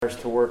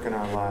to work in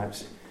our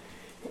lives.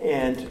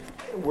 And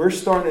we're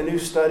starting a new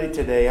study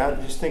today. I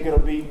just think it'll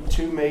be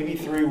 2, maybe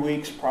 3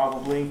 weeks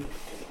probably,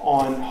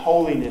 on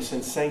holiness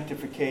and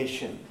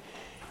sanctification.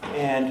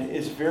 And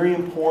it's a very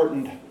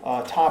important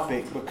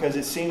topic because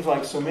it seems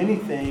like so many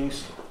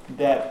things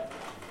that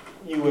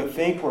you would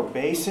think were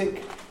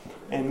basic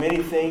and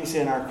many things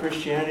in our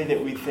Christianity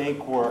that we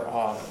think were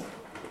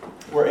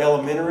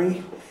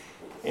elementary,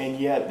 and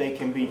yet they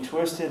can be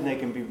twisted and they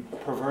can be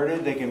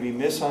perverted, they can be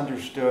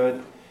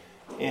misunderstood.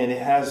 And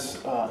it has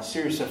a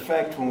serious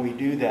effect when we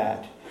do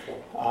that.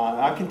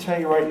 I can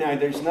tell you right now,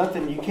 there's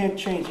nothing, you can't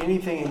change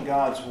anything in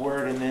God's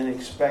Word and then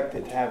expect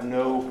it to have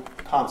no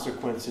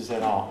consequences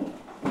at all.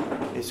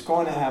 It's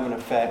going to have an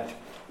effect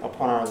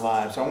upon our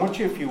lives. I want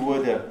you, if you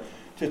would,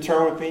 to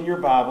turn with me in your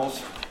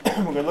Bibles.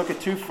 We're going to look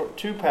at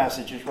two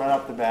passages right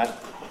off the bat.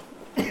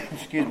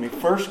 Excuse me.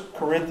 1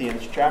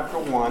 Corinthians chapter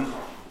 1,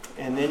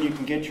 and then you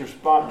can get your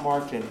spot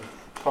marked in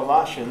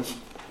Colossians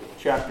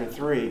chapter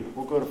 3.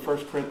 We'll go to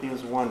 1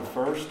 Corinthians 1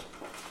 first,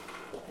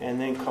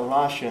 and then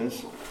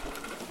Colossians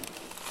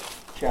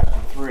chapter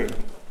 3.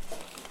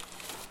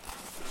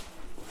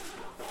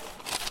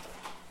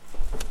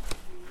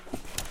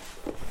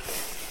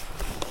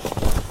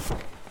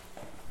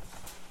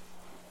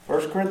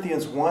 First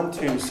Corinthians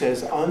 1:2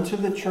 says, "Unto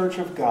the church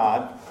of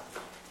God,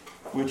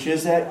 which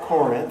is at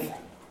Corinth,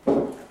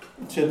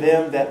 to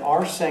them that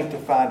are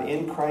sanctified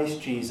in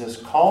Christ Jesus,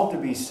 called to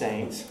be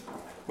saints,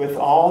 with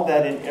all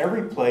that in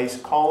every place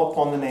call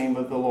upon the name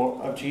of the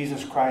Lord, of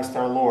Jesus Christ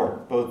our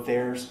Lord, both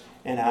theirs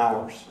and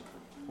ours."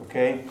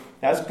 Okay?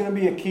 That's going to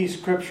be a key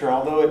scripture,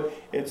 although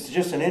it's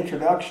just an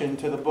introduction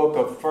to the book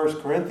of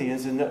 1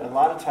 Corinthians, and a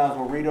lot of times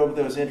we'll read over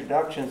those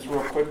introductions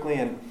real quickly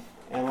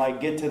and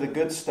like get to the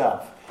good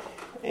stuff.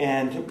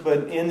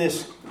 But in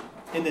this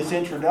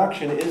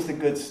introduction is the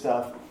good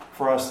stuff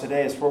for us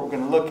today. It's what we're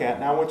going to look at.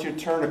 Now I want you to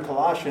turn to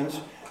Colossians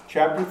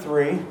chapter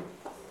 3.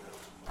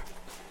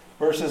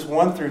 Verses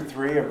 1 through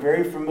 3, a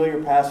very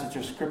familiar passage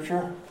of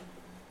Scripture.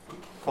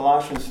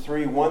 Colossians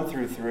 3, 1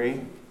 through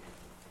 3.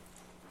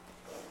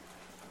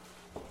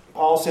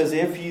 Paul says,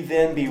 "If ye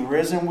then be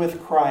risen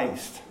with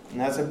Christ,"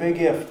 and that's a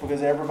big if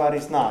because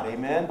everybody's not,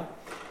 amen?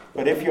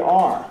 But if you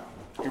are,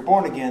 if you're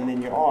born again,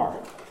 then you are.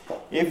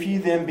 "If ye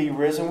then be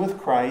risen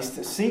with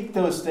Christ, seek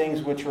those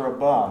things which are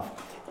above,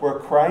 where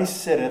Christ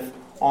sitteth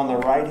on the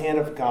right hand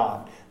of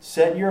God.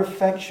 Set your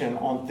affection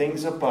on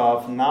things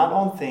above, not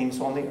on things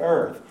on the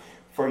earth.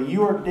 For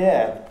you are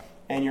dead,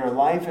 and your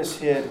life is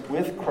hid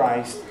with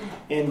Christ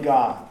in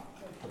God."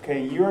 Okay,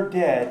 you're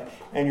dead,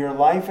 and your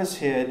life is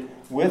hid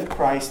with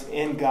Christ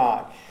in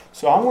God.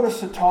 So I want us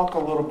to talk a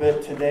little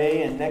bit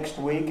today and next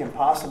week and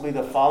possibly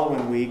the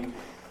following week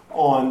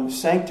on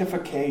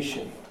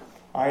sanctification.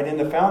 All right, in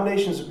the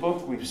Foundations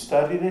book, we've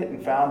studied it in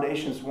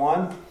Foundations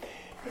 1.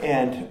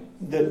 And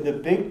the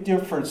big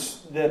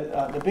difference,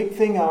 the big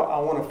thing I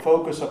want to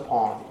focus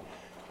upon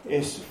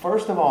is,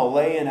 first of all,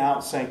 laying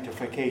out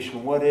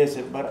sanctification. What is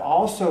it? But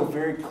also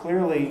very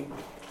clearly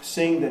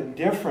seeing the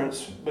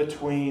difference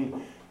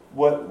between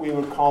what we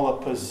would call a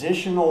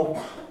positional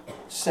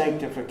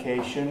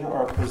sanctification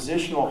or a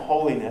positional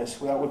holiness.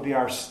 That would be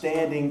our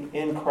standing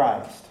in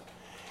Christ.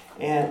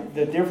 And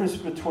the difference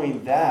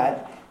between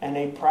that and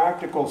a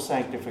practical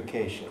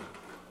sanctification.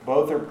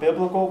 Both are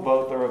biblical,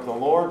 both are of the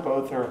Lord,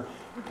 both are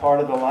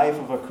part of the life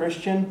of a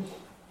Christian.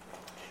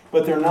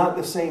 But they're not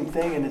the same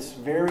thing, and it's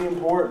very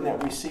important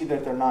that we see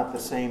that they're not the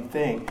same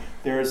thing.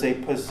 There is a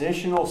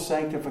positional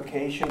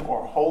sanctification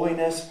or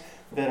holiness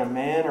that a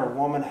man or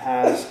woman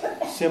has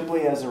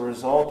simply as a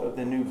result of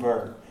the new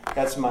birth.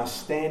 That's my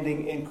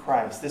standing in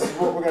Christ. This is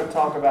what we're going to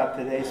talk about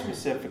today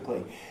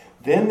specifically.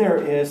 Then there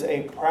is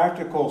a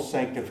practical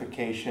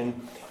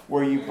sanctification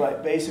where you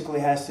basically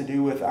has to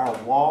do with our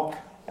walk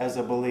as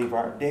a believer,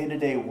 our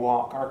day-to-day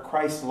walk, our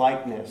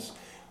Christ-likeness,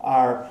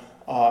 our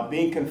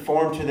being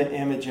conformed to the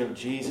image of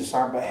Jesus,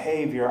 our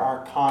behavior,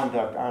 our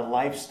conduct, our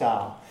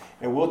lifestyle.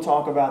 And we'll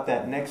talk about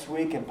that next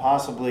week and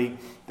possibly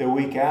the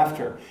week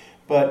after.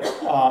 But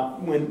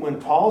when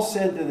Paul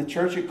said to the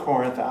church at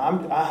Corinth,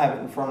 I have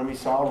it in front of me,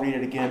 so I'll read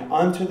it again.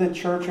 "Unto the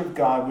church of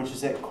God, which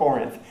is at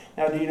Corinth."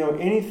 Now, do you know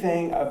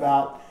anything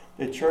about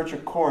the church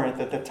of Corinth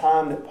at the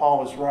time that Paul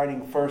was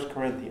writing 1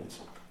 Corinthians?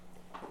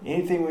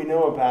 Anything we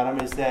know about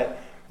them is that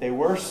they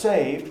were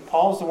saved.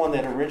 Paul's the one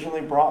that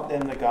originally brought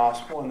them the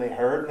gospel, and they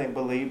heard, and they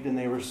believed, and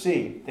they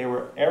received. They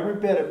were every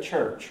bit a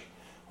church,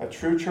 a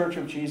true church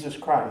of Jesus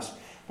Christ.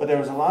 But there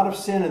was a lot of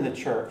sin in the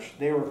church.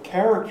 They were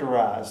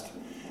characterized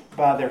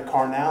by their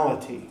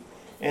carnality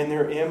and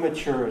their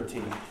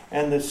immaturity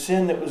and the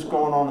sin that was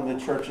going on in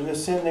the church and the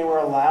sin they were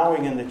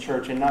allowing in the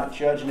church and not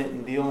judging it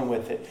and dealing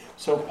with it.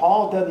 So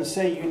Paul doesn't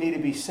say you need to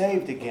be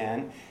saved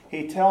again.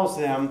 He tells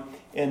them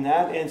in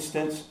that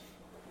instance,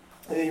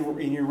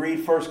 you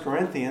read 1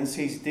 Corinthians,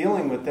 he's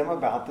dealing with them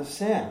about the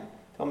sin.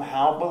 Tell them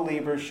how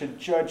believers should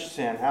judge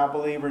sin, how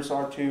believers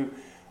are to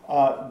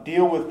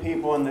deal with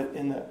people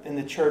in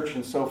the church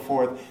and so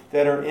forth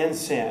that are in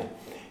sin.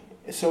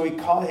 So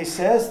he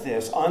says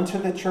this, "Unto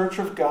the church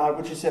of God,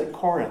 which is at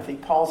Corinth." He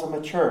calls them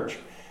a church.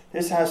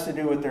 This has to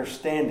do with their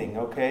standing,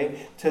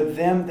 okay? To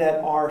them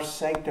that are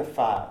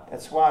sanctified.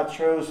 That's why I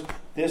chose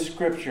this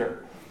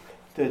scripture.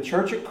 The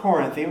church at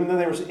Corinth, even though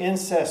there was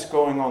incest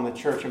going on in the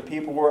church and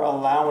people were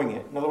allowing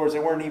it. In other words, they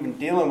weren't even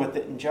dealing with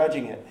it and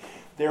judging it.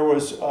 There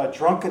was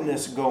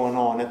drunkenness going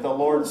on at the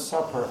Lord's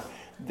Supper.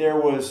 There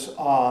was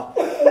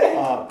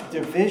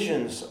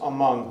divisions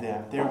among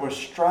them. There were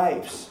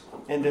strifes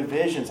and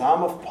divisions.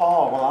 I'm of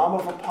Paul. Well, I'm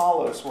of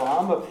Apollos. Well,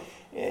 I'm of...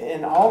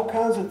 And all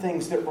kinds of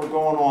things that were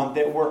going on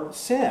that were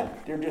sin.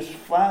 They're just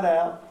flat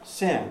out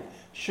sin.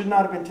 Should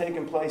not have been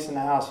taking place in the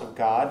house of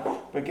God.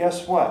 But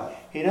guess what?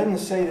 He doesn't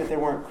say that they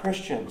weren't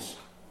Christians.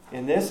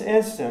 In this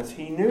instance,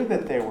 he knew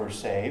that they were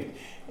saved.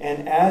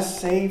 And as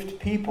saved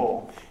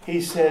people,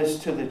 he says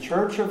to the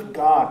church of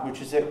God,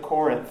 which is at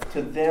Corinth,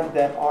 to them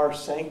that are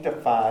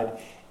sanctified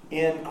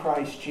in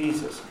Christ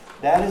Jesus.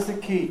 That is the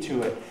key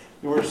to it.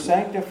 We're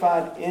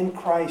sanctified in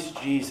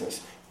Christ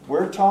Jesus.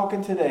 We're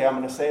talking today, I'm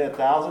going to say it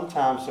 1,000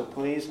 times, so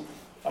please,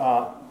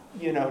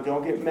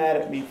 don't get mad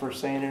at me for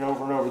saying it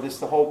over and over. This is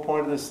the whole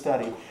point of this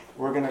study.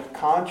 We're going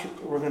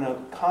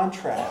to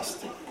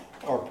contrast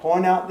or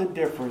point out the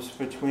difference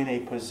between a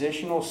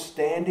positional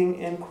standing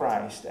in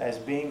Christ as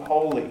being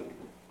holy,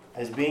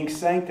 as being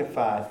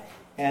sanctified,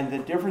 and the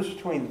difference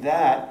between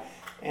that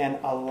and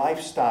a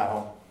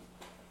lifestyle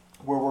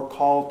where we're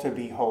called to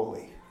be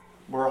holy.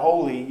 We're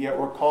holy, yet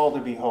we're called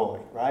to be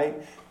holy, right?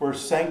 We're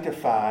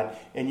sanctified,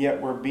 and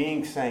yet we're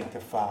being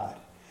sanctified.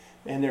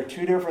 And they're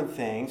two different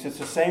things. It's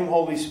the same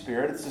Holy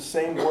Spirit. It's the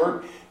same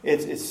work.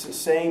 It's the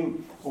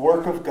same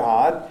work of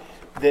God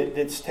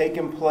that's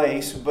taken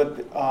place. But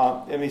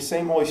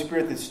same Holy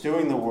Spirit that's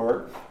doing the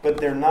work. But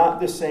they're not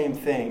the same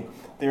thing.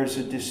 There's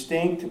a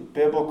distinct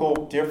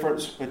biblical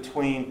difference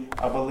between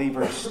a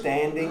believer's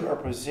standing or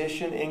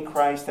position in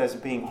Christ as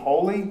being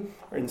holy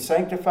and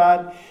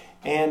sanctified,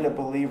 and a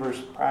believer's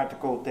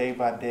practical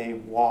day-by-day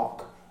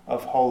walk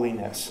of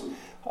holiness.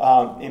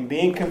 And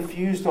being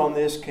confused on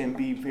this can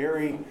be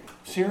very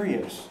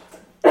serious.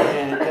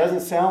 And it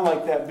doesn't sound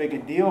like that big a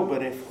deal,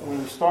 but when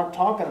we start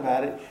talking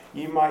about it,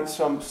 you might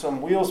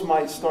some wheels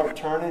might start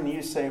turning, and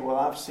you say, well,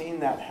 I've seen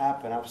that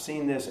happen. I've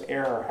seen this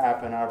error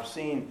happen. I've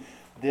seen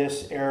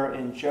this error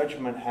in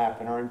judgment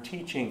happen or in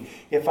teaching.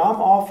 If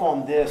I'm off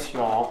on this,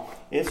 y'all,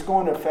 it's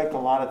going to affect a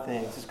lot of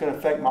things. It's going to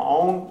affect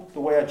the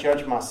way I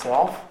judge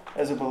myself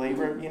as a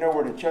believer. You know,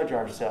 we're to judge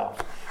ourselves.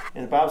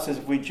 And the Bible says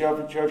if we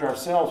judge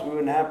ourselves, we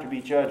wouldn't have to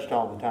be judged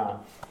all the time.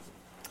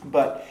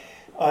 But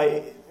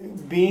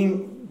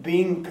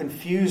being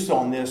confused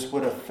on this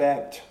would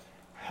affect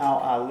how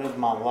I live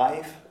my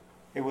life.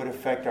 It would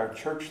affect our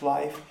church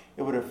life.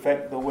 It would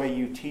affect the way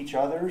you teach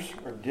others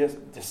or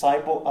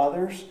disciple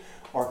others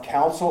or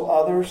counsel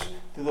others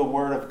through the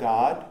Word of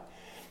God.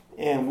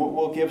 And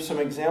we'll give some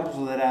examples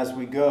of that as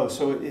we go.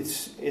 So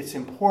it's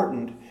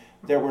important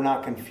that we're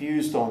not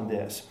confused on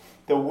this.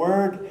 The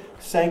word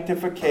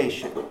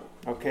sanctification,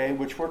 okay,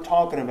 which we're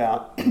talking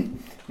about,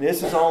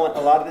 this is a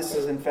lot of this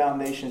is in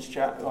Foundations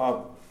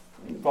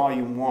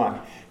Volume 1.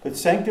 But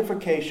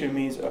sanctification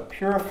means a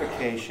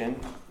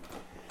purification,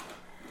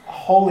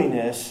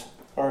 holiness,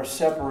 or a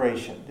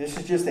separation. This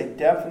is just a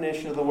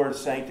definition of the word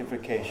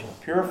sanctification.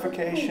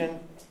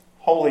 Purification,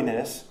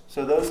 holiness.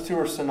 So those two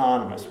are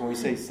synonymous when we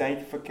say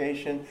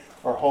sanctification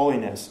or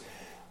holiness.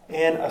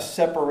 And a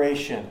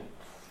separation.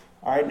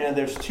 All right, now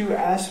there's two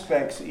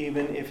aspects,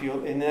 even if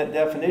you, in that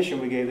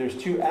definition we gave, there's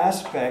two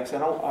aspects.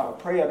 I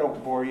pray I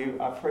don't bore you.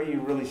 I pray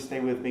you really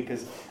stay with me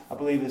because I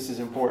believe this is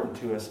important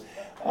to us.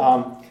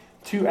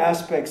 Two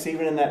aspects,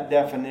 even in that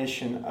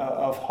definition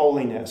of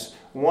holiness.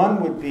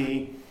 One would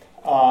be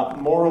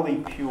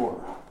morally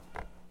pure.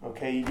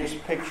 Okay, you just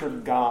picture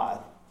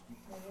God.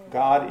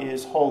 God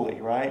is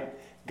holy, right?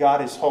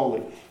 God is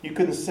holy. You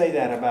couldn't say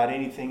that about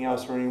anything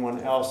else or anyone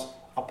else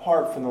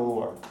apart from the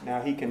Lord.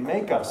 Now, He can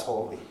make us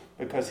holy,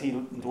 because He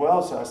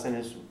dwells us and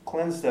has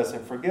cleansed us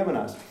and forgiven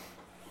us.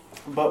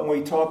 But when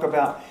we talk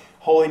about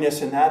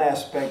holiness in that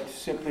aspect,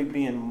 simply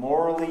being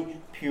morally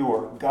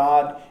pure,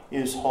 God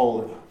is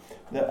holy.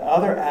 The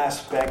other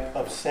aspect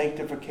of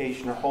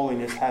sanctification or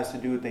holiness has to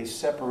do with a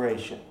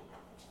separation.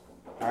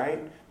 All right?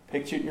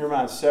 Picture it in your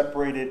mind,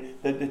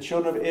 separated. The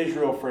children of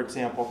Israel, for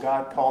example,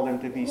 God called them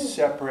to be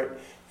separate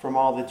from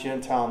all the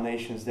Gentile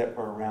nations that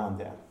were around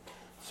them.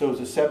 So it was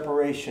a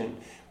separation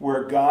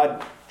where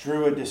God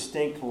drew a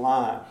distinct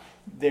line.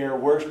 They're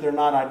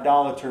not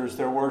idolaters,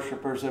 they're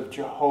worshipers of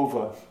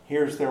Jehovah.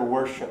 Here's their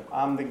worship.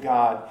 I'm the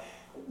God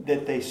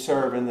that they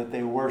serve and that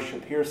they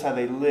worship. Here's how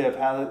they live,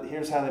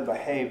 here's how they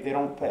behave. They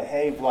don't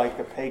behave like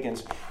the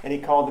pagans. And He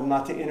called them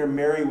not to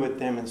intermarry with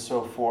them and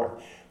so forth.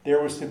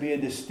 There was to be a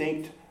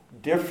distinct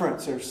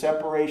difference or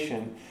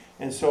separation.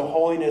 And so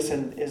holiness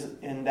is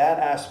in that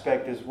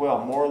aspect as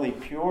well, morally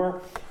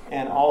pure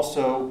and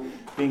also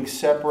being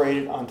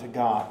separated unto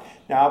God.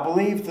 Now I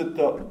believe that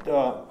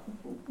the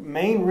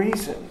main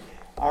reason,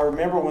 I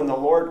remember when the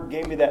Lord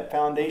gave me that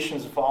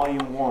Foundations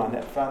Volume 1,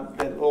 that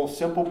little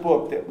simple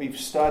book that we've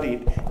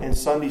studied in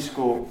Sunday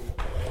school,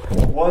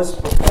 was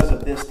because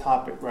of this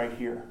topic right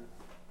here.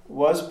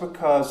 Was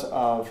because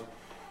of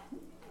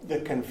the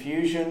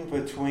confusion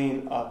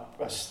between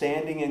a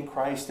standing in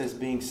Christ as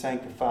being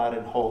sanctified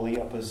and holy,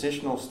 a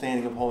positional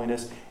standing of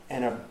holiness,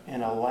 and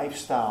a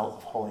lifestyle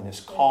of holiness,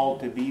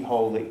 called to be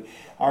holy.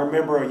 I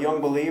remember a young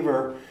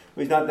believer,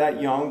 who's not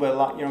that young, but a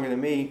lot younger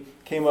than me,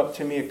 came up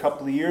to me a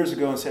couple of years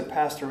ago and said,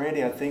 Pastor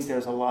Randy, I think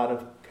there's a lot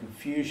of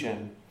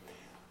confusion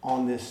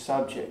on this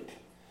subject.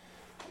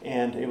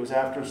 And it was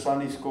after a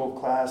Sunday school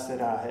class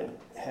that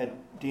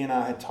Dee and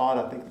I had taught,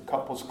 I think the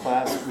couples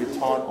class, we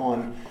taught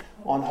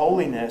on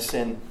holiness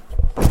and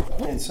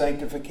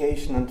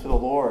sanctification unto the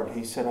Lord.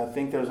 He said, I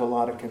think there's a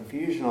lot of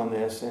confusion on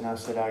this. And I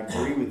said, I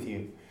agree with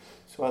you.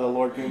 So the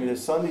Lord gave me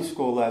this Sunday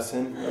school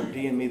lesson, or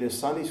Dee and me this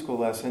Sunday school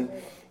lesson,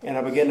 and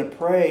I began to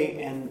pray,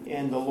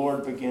 and the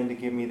Lord began to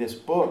give me this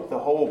book. The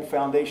whole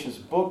Foundations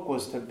book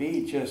was to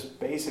be just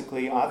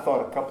basically, I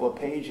thought, a couple of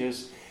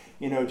pages,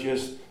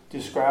 just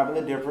describing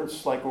the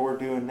difference, like what we're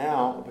doing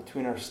now,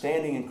 between our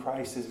standing in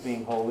Christ as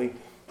being holy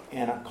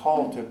and a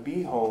call to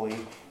be holy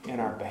in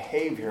our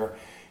behavior.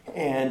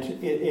 And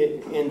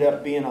it ended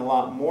up being a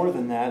lot more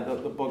than that.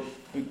 The book,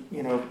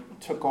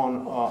 took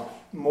on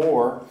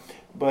more.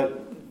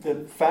 But the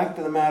fact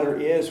of the matter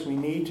is, we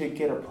need to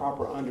get a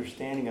proper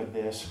understanding of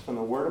this from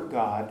the Word of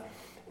God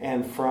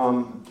and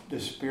from the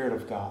Spirit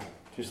of God.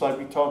 Just like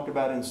we talked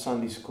about in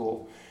Sunday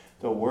school.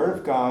 The Word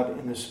of God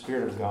and the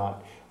Spirit of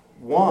God.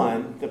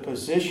 One, the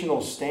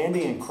positional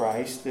standing in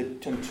Christ, to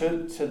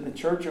the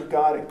church of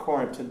God at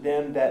Corinth, to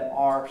them that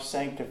are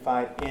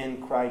sanctified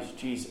in Christ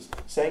Jesus.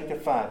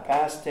 Sanctified,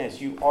 past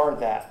tense, you are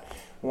that.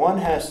 One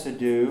has to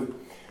do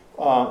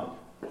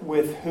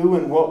with who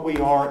and what we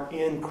are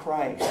in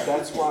Christ.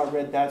 That's why I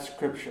read that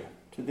scripture.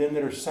 To them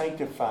that are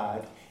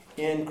sanctified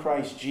in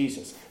Christ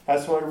Jesus.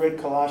 That's why I read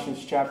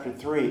Colossians chapter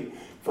 3.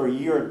 For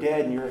you are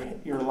dead and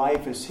your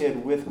life is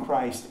hid with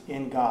Christ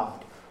in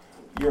God.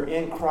 You're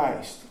in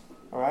Christ.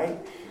 All right?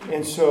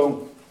 And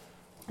so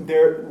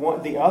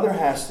the other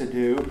has to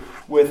do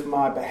with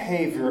my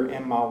behavior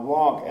and my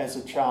walk as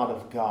a child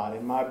of God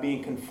and my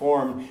being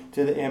conformed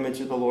to the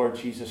image of the Lord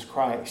Jesus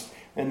Christ.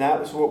 And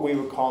that was what we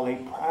would call a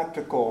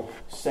practical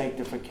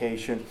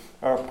sanctification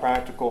or a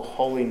practical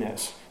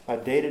holiness, a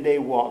day-to-day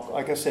walk.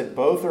 Like I said,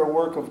 both are a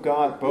work of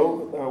God,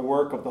 both are a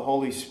work of the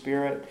Holy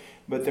Spirit,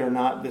 but they're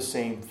not the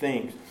same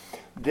things.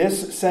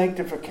 This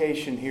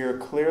sanctification here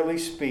clearly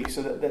speaks,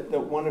 so that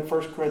one in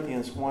 1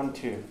 Corinthians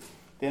 1:2,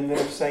 them that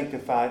are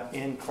sanctified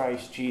in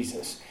Christ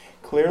Jesus,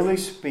 clearly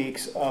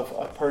speaks of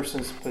a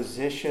person's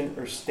position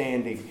or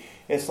standing.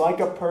 It's like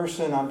a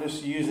person, I'm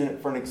just using it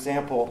for an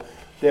example,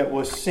 that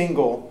was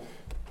single,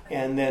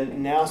 and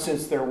then now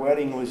since their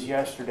wedding was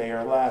yesterday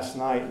or last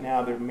night,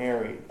 now they're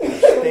married.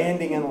 Their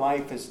standing in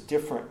life is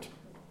different.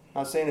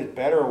 I'm not saying it's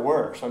better or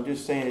worse. I'm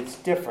just saying it's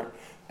different.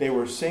 They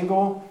were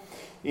single,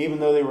 even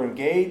though they were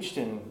engaged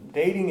and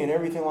dating and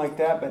everything like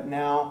that, but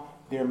now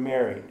they're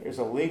married. There's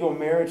a legal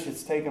marriage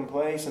that's taken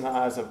place in the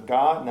eyes of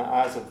God, in the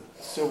eyes of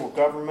civil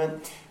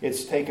government.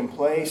 It's taken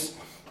place,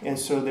 and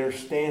so their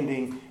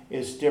standing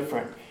is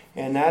different.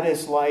 And that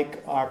is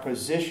like our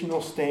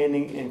positional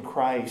standing in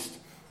Christ.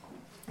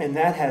 And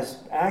that has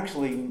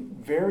actually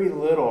very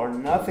little or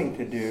nothing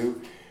to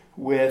do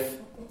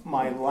with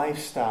my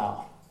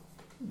lifestyle.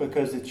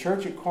 Because the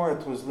church at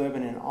Corinth was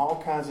living in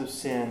all kinds of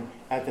sin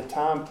at the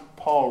time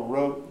Paul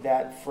wrote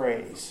that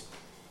phrase,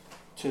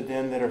 to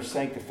them that are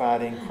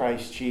sanctified in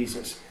Christ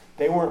Jesus.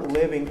 They weren't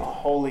living a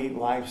holy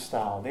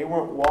lifestyle. They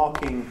weren't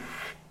walking,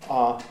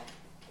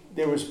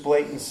 there was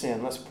blatant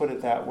sin, let's put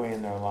it that way,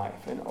 in their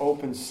life, an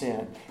open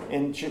sin,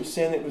 and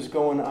sin that was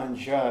going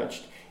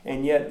unjudged.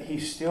 And yet he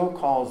still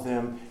calls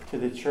them to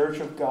the church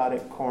of God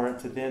at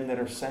Corinth, to them that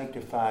are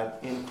sanctified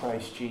in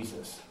Christ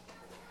Jesus.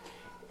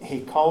 He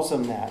calls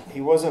them that.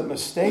 He wasn't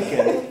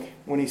mistaken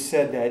when he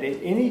said that. At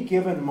any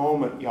given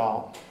moment,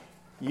 y'all,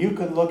 you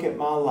could look at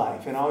my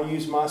life, and I'll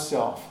use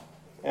myself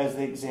as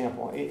the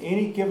example. At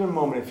any given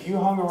moment, if you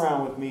hung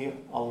around with me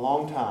a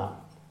long time,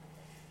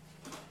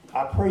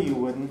 I pray you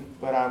wouldn't,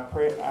 but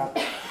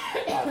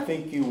I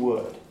think you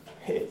would.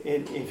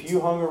 If you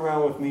hung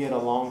around with me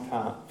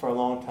for a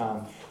long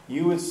time,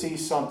 you would see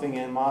something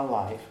in my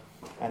life,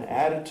 an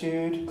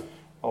attitude,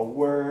 a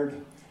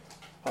word,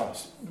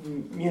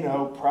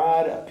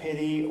 pride, a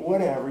pity,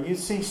 whatever. You'd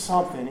see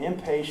something,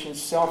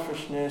 impatience,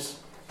 selfishness.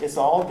 It's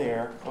all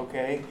there,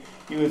 okay?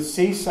 You would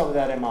see some of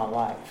that in my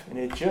life. And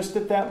it just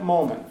at that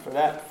moment, for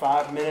that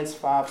 5 minutes,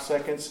 5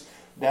 seconds,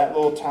 that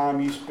little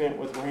time you spent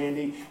with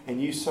Randy,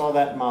 and you saw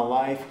that in my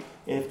life,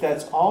 if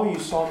that's all you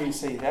saw me, you'd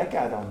say, that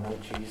guy don't know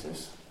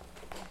Jesus.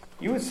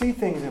 You would see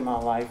things in my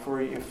life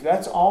where if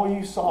that's all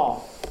you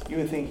saw, you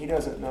would think he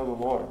doesn't know the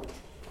Lord.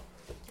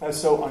 That's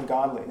so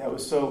ungodly. That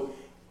was so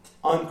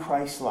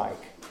un-Christ-like.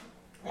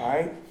 All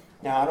right?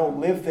 Now, I don't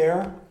live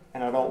there,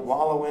 and I don't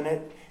wallow in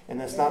it, and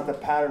that's not the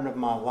pattern of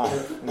my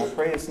life. And I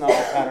pray it's not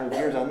the pattern of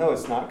yours. I know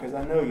it's not, because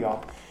I know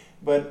y'all.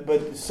 But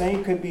the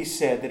same could be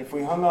said, that if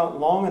we hung out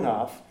long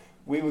enough,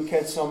 we would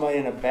catch somebody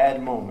in a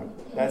bad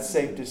moment. That's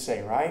safe to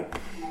say, right?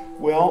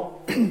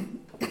 Well,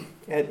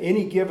 at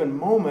any given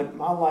moment,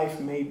 my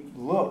life may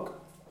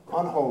look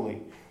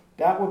unholy,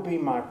 That would be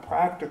my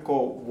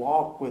practical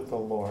walk with the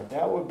Lord.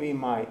 That would be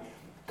my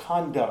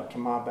conduct,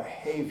 my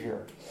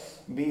behavior.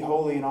 Be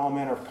holy in all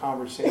manner of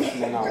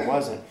conversation, and I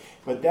wasn't.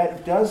 But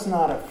that does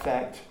not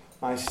affect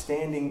my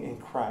standing in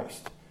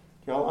Christ.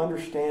 Do y'all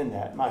understand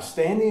that? My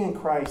standing in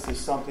Christ is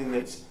something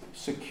that's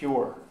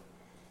secure.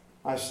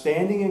 My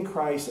standing in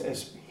Christ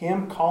as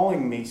Him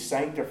calling me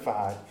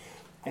sanctified,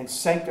 and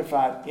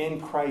sanctified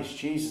in Christ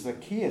Jesus. The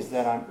key is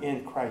that I'm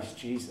in Christ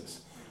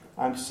Jesus.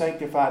 I'm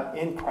sanctified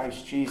in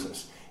Christ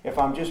Jesus. If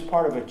I'm just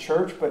part of a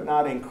church but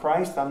not in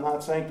Christ, I'm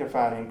not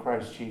sanctified in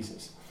Christ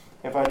Jesus.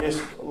 If I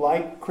just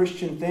like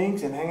Christian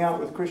things and hang out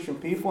with Christian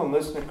people and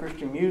listen to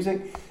Christian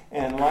music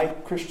and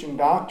like Christian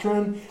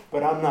doctrine,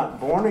 but I'm not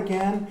born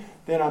again,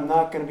 then I'm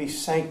not going to be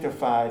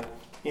sanctified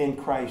in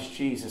Christ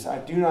Jesus. I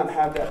do not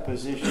have that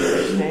position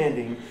of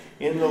standing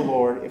in the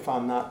Lord if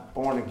I'm not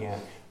born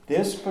again.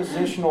 This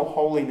positional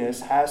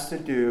holiness has to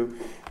do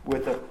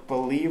with a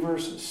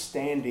believer's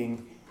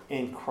standing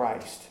in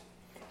Christ.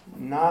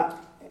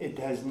 It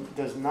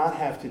does not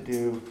have to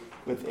do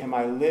with, am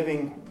I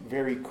living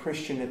very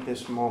Christian at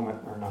this moment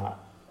or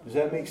not? Does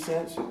that make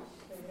sense?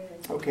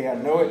 Okay, I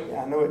know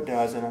it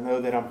does, and I know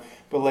that I'm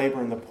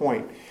belaboring the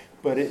point,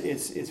 but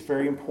it's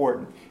very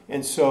important.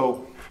 And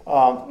so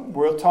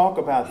we'll talk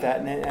about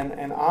that.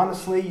 And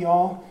honestly,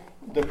 y'all,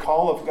 the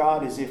call of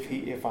God is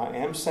if I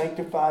am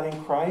sanctified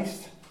in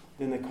Christ,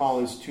 then the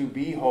call is to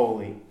be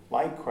holy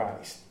like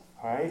Christ.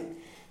 All right?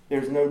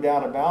 There's no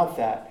doubt about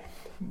that.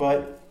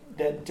 But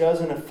that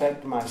doesn't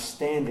affect my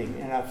standing,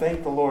 and I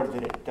thank the Lord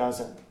that it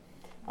doesn't.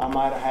 I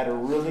might have had a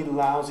really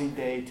lousy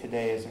day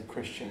today as a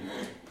Christian,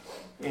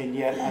 and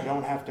yet I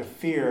don't have to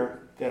fear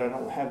that I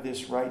don't have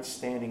this right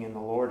standing in the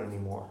Lord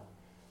anymore.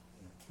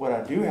 What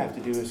I do have to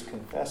do is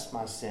confess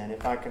my sin.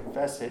 If I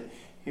confess it,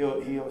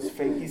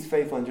 He's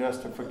faithful and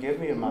just to forgive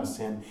me of my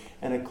sin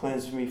and to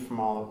cleanse me from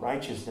all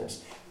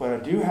unrighteousness. What I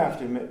do have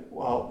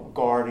to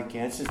guard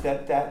against is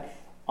that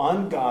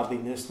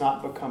ungodliness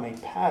not become a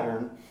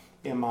pattern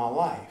in my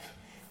life,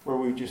 where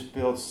we just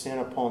build sin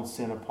upon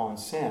sin upon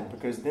sin,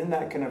 because then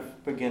that can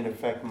begin to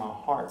affect my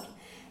heart,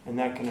 and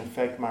that can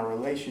affect my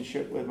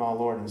relationship with my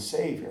Lord and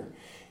Savior,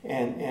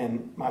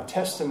 and my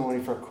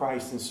testimony for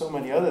Christ, and so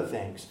many other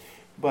things.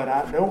 But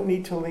I don't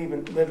need to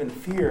live in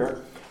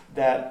fear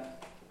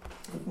that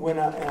when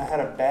I had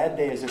a bad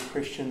day as a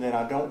Christian, that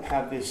I don't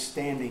have this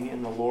standing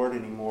in the Lord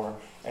anymore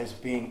as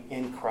being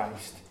in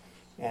Christ,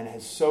 and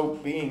as so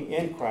being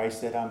in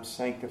Christ that I'm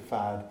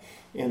sanctified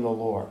in the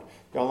Lord.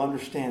 Y'all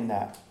understand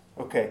that?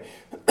 Okay.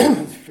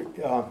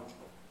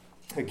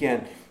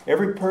 Again,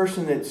 every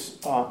person that's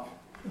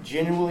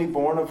genuinely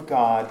born of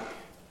God,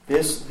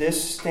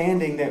 this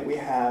standing that we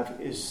have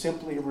is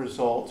simply a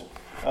result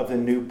of the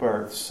new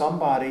birth.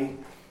 Somebody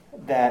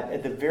that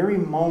at the very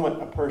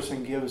moment a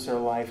person gives their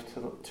life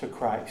to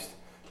Christ.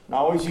 And I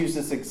always use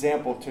this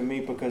example to me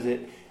because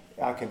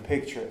I can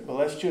picture it. But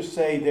let's just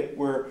say that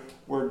we're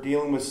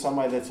dealing with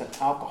somebody that's an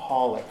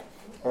alcoholic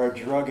or a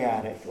drug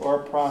addict or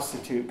a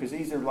prostitute, because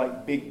these are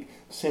like big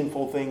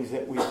sinful things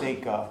that we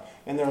think of,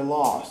 and they're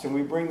lost, and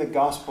we bring the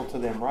gospel to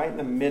them right in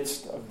the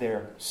midst of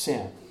their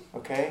sin.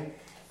 Okay?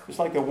 Just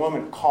like a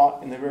woman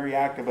caught in the very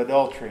act of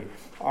adultery.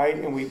 All right?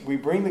 And we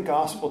bring the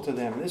gospel to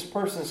them. This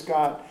person's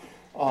got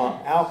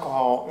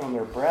alcohol on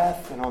their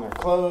breath and on their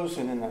clothes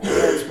and in their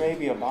hands,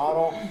 maybe a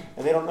bottle,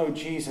 and they don't know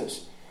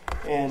Jesus.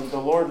 And the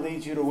Lord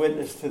leads you to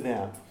witness to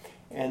them.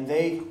 And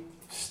they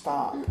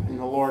stop, and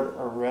the Lord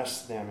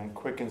arrests them and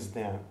quickens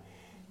them.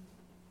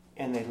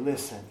 And they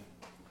listen,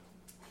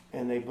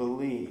 and they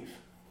believe,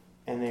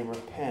 and they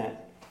repent,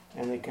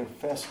 and they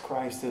confess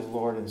Christ as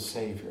Lord and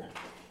Savior.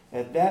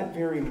 At that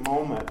very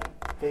moment,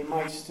 they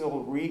might still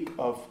reek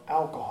of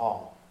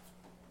alcohol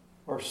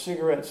or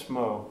cigarette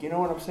smoke, you know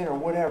what I'm saying, or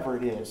whatever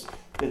it is,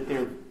 that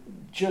they've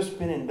just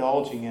been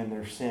indulging in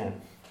their sin.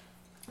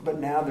 But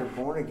now they're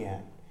born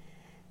again.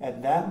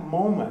 At that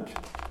moment,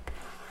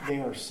 they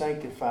are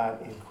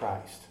sanctified in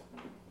Christ.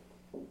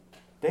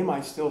 They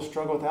might still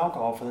struggle with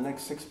alcohol for the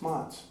next 6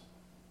 months,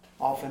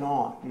 off and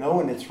on,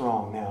 knowing it's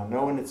wrong now,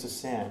 knowing it's a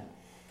sin.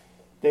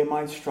 They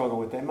might struggle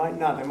with it. They might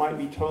not. They might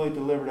be totally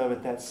delivered of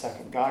it that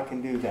second. God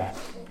can do that.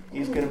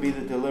 He's going to be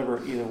the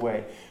deliverer either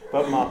way.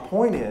 But my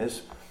point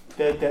is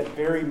that that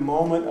very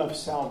moment of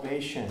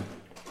salvation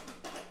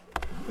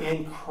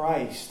in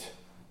Christ,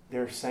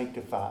 they're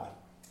sanctified.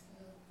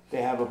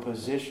 They have a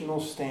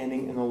positional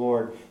standing in the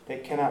Lord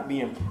that cannot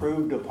be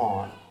improved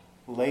upon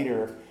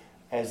later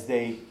as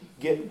they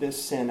get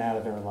this sin out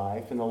of their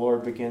life and the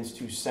Lord begins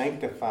to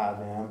sanctify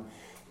them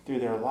through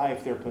their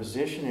life. Their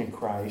position in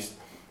Christ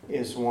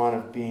is one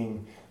of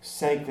being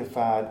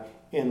sanctified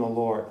in the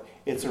Lord.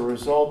 It's a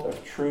result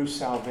of true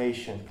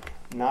salvation,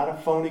 not a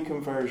phony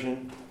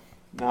conversion,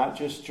 not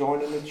just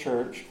joining the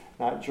church,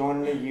 not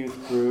joining a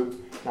youth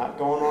group, not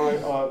going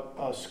on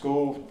a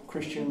school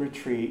Christian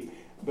retreat,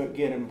 but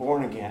getting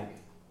born again.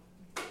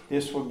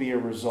 This would be a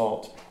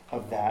result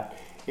of that.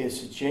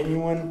 It's a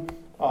genuine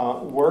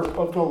work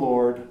of the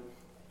Lord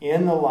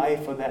in the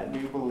life of that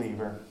new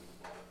believer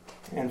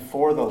and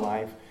for the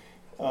life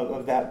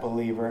of that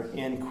believer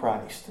in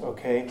Christ,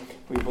 okay?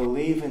 We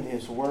believe in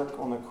his work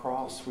on the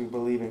cross. We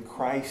believe in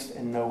Christ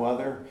and no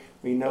other.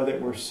 We know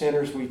that we're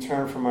sinners. We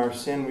turn from our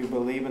sin. We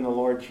believe in the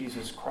Lord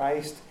Jesus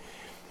Christ,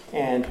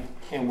 and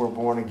we're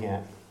born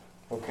again,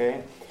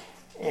 okay?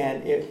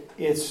 And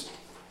it's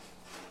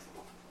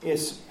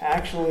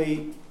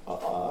actually,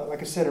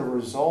 like I said, a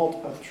result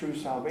of true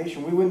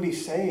salvation. We wouldn't be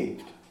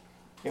saved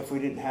if we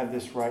didn't have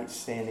this right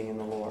standing in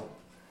the Lord.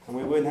 And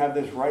we wouldn't have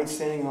this right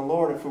standing in the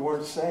Lord if we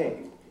weren't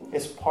saved.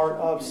 It's part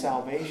of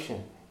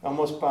salvation.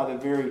 Almost by the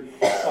very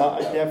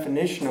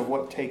definition of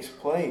what takes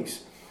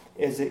place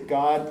is that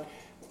God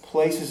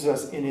places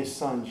us in his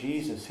Son,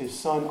 Jesus. His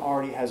Son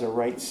already has a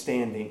right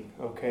standing,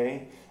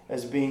 okay?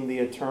 As being the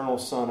eternal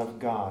Son of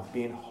God,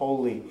 being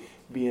holy,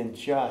 being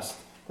just,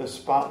 the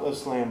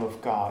spotless Lamb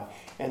of God.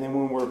 And then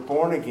when we're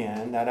born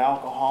again, that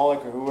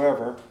alcoholic or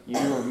whoever, you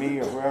or me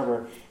or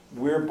whoever,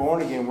 we're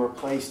born again, we're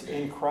placed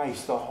in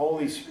Christ. The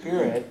Holy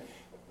Spirit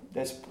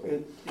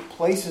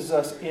places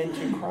us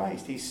into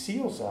Christ. He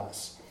seals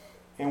us,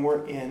 and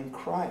we're in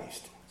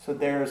Christ. So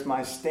there's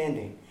my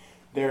standing.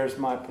 There's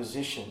my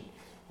position.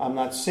 I'm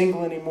not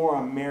single anymore.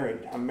 I'm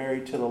married. I'm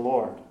married to the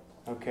Lord.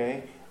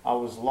 Okay? I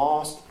was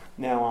lost.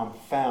 Now I'm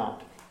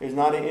found. There's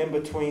not an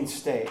in-between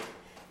state.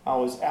 I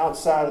was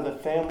outside of the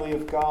family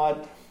of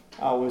God.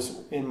 I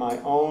was in my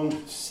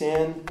own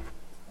sin.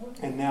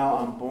 And now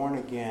I'm born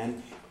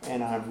again,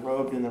 and I'm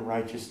robed in the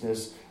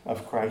righteousness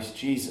of Christ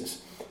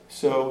Jesus.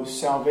 So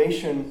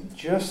salvation,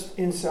 just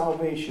in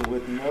salvation,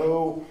 with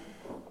no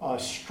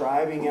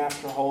striving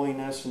after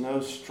holiness, no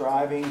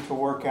striving to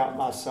work out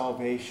my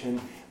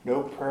salvation,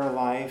 no prayer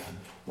life,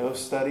 no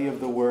study of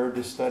the Word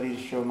to study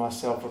to show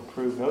myself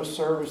approved, no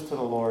service to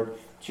the Lord,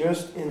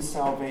 just in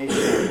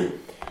salvation,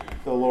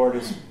 the Lord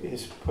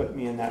has put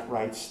me in that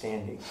right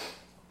standing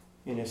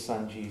in his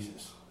Son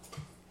Jesus.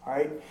 All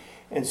right?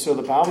 And so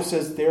the Bible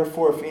says,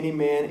 therefore, if any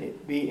man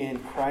be in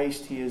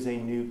Christ, he is a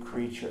new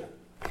creature.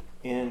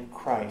 In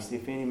Christ.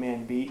 If any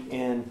man be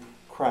in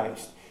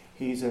Christ,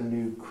 he's a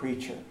new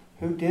creature.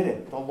 Who did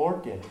it? The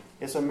Lord did it.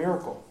 It's a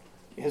miracle.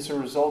 It's a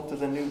result of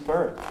the new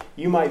birth.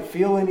 You might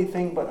feel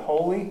anything but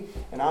holy,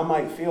 and I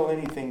might feel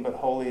anything but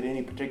holy at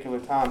any particular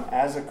time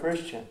as a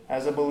Christian,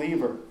 as a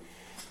believer.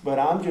 But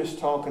I'm just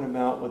talking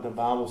about what the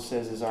Bible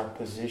says is our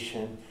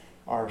position,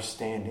 our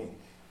standing.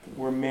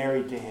 We're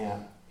married to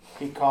him.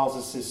 He calls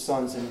us his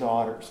sons and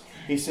daughters.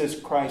 He says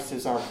Christ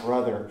is our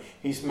brother.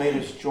 He's made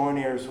us joint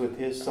heirs with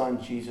his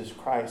Son, Jesus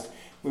Christ.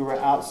 We were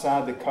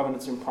outside the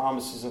covenants and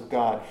promises of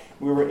God.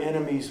 We were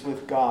enemies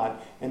with God.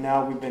 And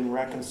now we've been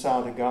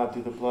reconciled to God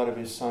through the blood of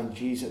his Son,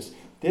 Jesus.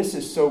 This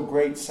is so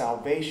great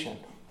salvation.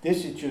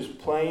 This is just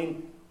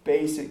plain,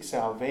 basic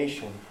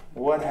salvation.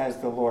 What has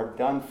the Lord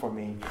done for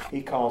me?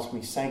 He calls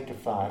me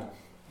sanctified.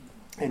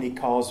 And he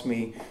calls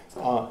me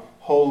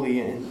holy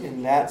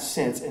in that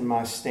sense in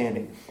my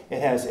standing.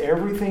 It has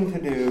everything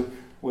to do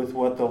with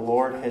what the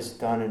Lord has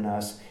done in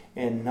us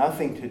and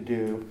nothing to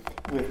do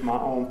with my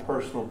own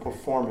personal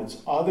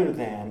performance other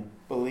than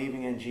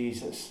believing in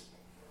Jesus,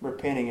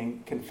 repenting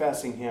and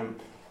confessing him,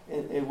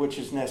 which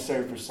is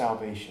necessary for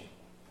salvation.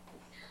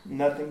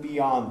 Nothing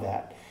beyond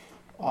that.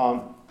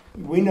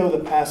 We know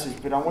the passage,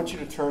 but I want you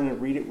to turn and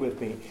read it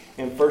with me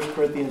in 1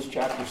 Corinthians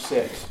chapter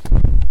 6.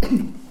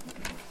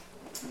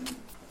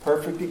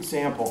 Perfect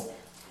example.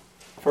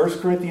 1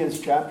 Corinthians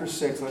chapter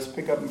 6, let's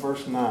pick up in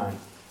verse 9.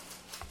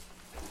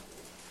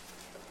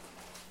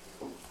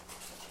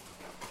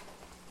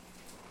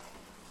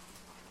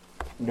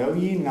 Know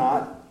ye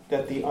not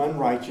that the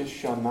unrighteous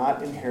shall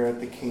not inherit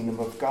the kingdom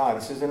of God?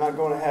 He says they're not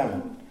going to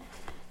heaven.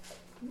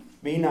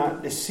 Be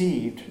not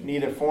deceived,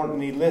 neither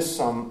list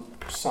some.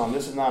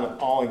 This is not an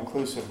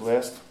all-inclusive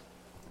list,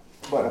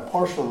 but a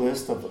partial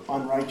list of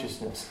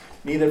unrighteousness.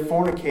 Neither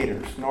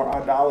fornicators, nor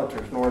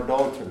idolaters, nor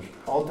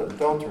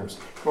adulterers,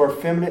 nor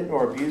effeminate,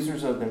 nor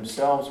abusers of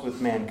themselves with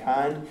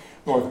mankind,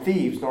 nor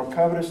thieves, nor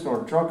covetous,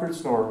 nor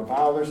drunkards, nor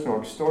revilers,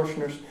 nor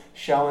extortioners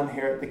shall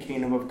inherit the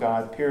kingdom of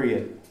God,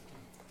 period.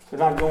 They're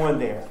not going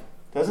there.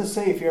 It doesn't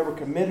say if you ever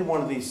committed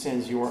one of these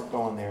sins, you weren't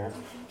going there.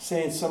 It's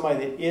saying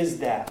somebody that is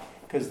that,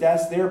 because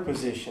that's their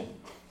position.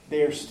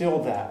 They are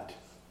still that.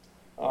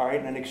 All right,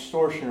 an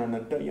extortioner,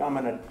 I'm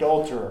an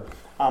adulterer,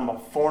 I'm a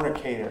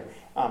fornicator,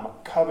 I'm a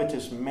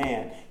covetous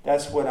man.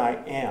 That's what I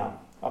am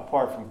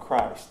apart from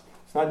Christ.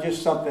 It's not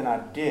just something I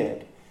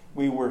did.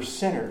 We were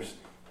sinners.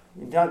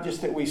 Not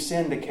just that we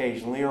sinned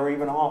occasionally or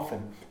even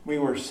often. We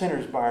were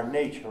sinners by our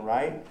nature,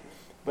 right?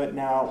 But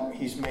now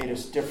he's made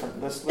us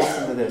different. Let's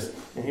listen to this.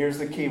 And here's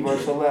the key,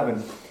 verse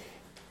 11.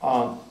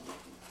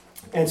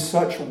 And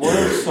such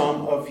were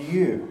some of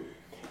you,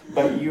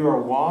 but you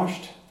are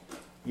washed,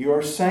 you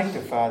are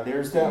sanctified.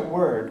 There's that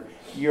word.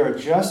 You are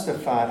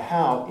justified.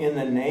 How? In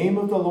the name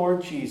of the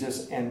Lord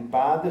Jesus and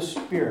by the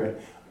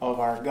Spirit of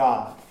our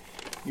God.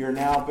 You're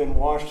now been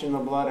washed in the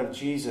blood of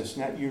Jesus.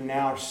 Now you're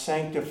now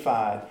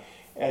sanctified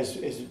as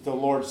the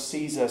Lord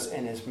sees us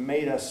and has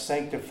made us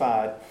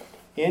sanctified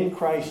in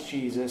Christ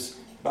Jesus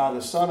by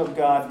the Son of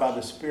God, by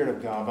the Spirit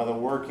of God, by the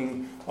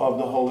working of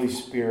the Holy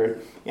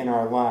Spirit in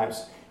our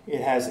lives.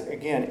 It has,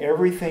 again,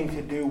 everything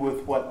to do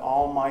with what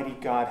Almighty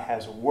God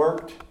has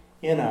worked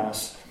in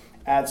us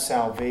at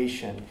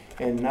salvation,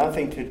 and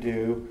nothing to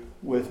do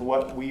with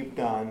what we've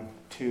done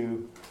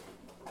to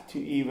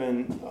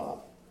even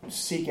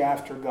seek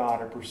after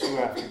God or pursue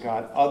after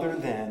God, other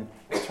than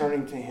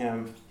turning to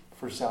Him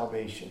for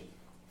salvation,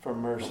 for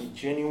mercy.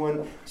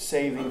 Genuine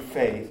saving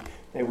faith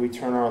that we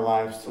turn our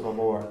lives to the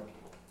Lord.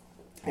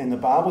 And the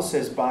Bible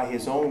says, by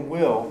His own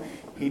will,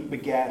 He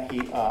begat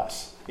He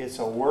us. It's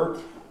a work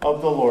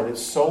of the Lord.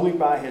 It's solely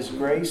by His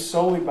grace,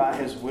 solely by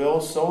His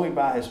will, solely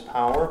by His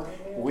power.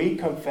 We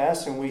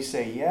confess and we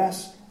say,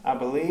 yes, I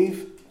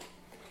believe.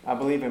 I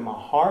believe in my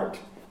heart.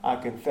 I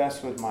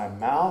confess with my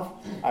mouth.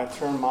 I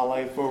turn my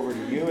life over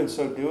to You, and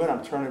so do it.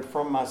 I'm turning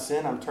from my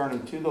sin. I'm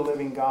turning to the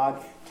living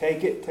God.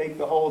 Take it. Take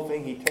the whole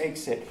thing. He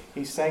takes it.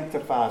 He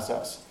sanctifies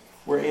us.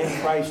 We're in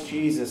Christ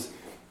Jesus,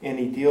 and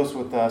He deals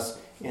with us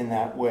in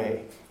that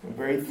way. I'm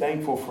very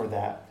thankful for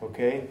that.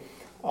 Okay?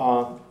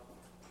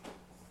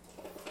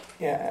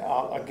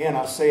 Again,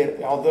 I'll say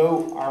it.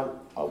 Although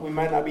we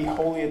might not be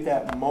holy at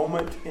that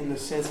moment in the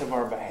sense of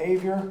our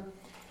behavior,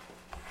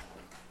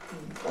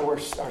 our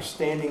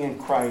standing in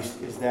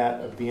Christ is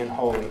that of being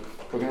holy.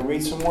 We're going to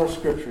read some more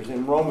scriptures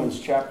in Romans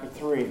chapter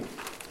 3.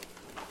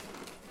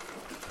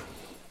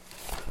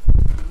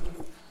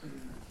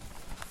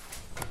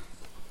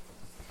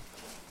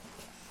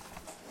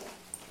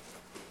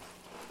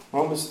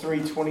 Romans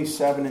 3,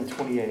 27 and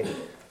 28.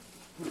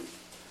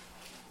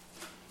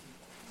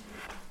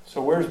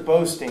 So where's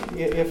boasting?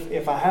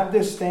 If I have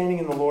this standing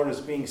in the Lord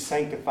as being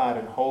sanctified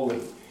and holy,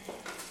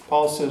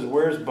 Paul says,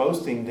 where's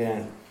boasting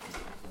then?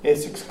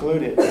 It's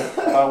excluded.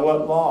 By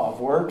what law? Of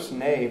works?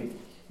 Nay,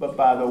 but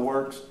by the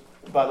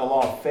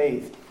law of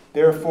faith.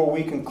 Therefore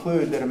we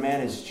conclude that a man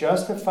is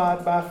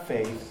justified by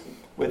faith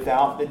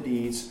without the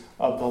deeds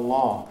of the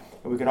law.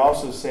 And we could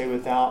also say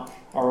without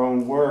our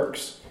own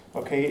works.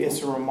 Okay,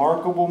 it's a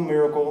remarkable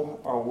miracle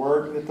or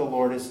work that the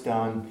Lord has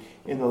done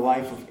in the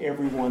life of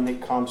everyone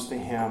that comes to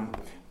Him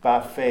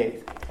by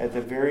faith at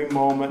the very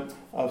moment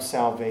of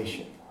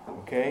salvation.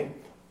 Okay?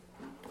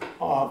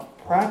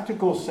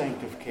 Practical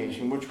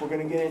sanctification, which we're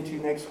going to get into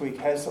next week,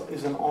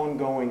 is an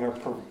ongoing or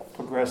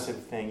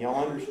progressive thing.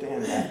 Y'all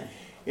understand that?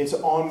 It's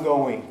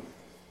ongoing.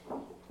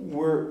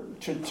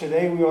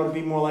 Today we ought to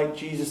be more like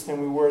Jesus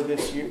than we were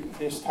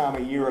this time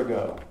a year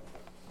ago.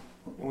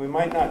 And we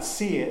might not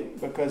see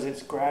it because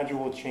it's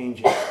gradual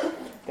changing.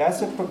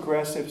 That's a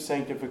progressive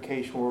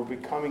sanctification where we're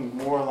becoming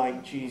more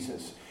like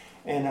Jesus.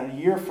 And a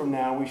year from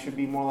now, we should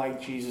be more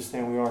like Jesus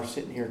than we are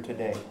sitting here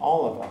today.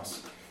 All of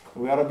us.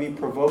 We ought to be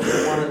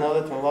provoking one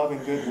another to love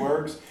and good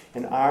works,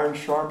 and iron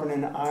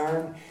sharpening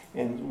iron,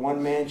 and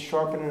one man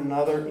sharpening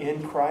another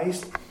in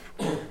Christ.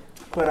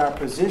 But our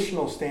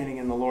positional standing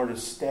in the Lord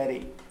is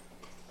steady.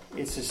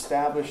 It's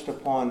established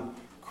upon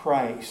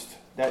Christ.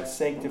 That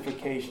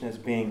sanctification as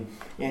being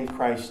in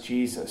Christ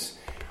Jesus.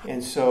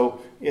 And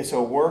so it's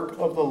a work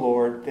of the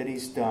Lord that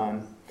He's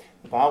done.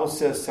 The Bible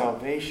says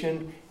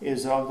salvation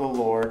is of the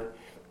Lord.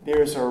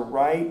 There's a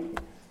righteousness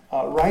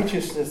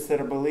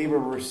that a believer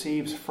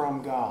receives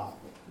from God.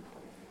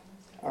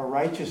 A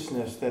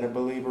righteousness that a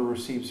believer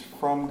receives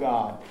from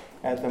God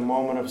at the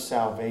moment of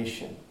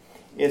salvation.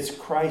 It's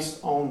Christ's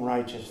own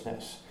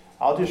righteousness.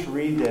 I'll just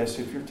read this.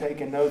 If you're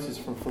taking notes, it's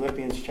from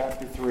Philippians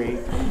chapter 3.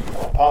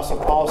 Apostle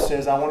Paul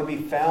says, I want to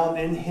be found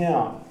in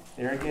Him.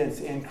 There again,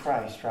 it's in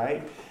Christ,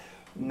 right?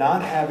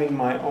 Not having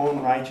my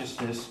own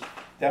righteousness.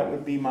 That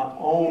would be my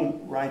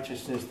own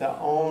righteousness, the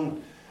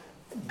own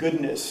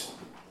goodness,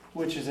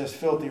 which is as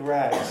filthy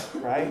rags,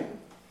 right?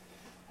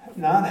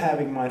 Not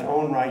having my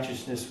own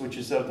righteousness, which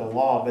is of the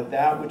law, but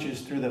that which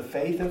is through the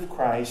faith of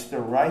Christ, the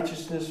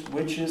righteousness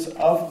which is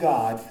of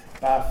God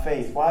by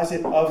faith. Why is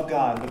it of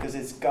God? Because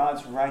it's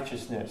God's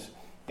righteousness.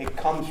 It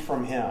comes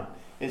from Him.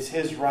 It's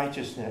His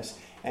righteousness.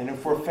 And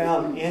if we're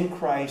found in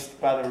Christ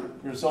by the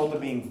result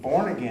of being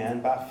born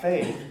again by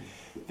faith,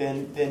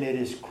 then it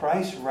is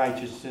Christ's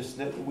righteousness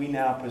that we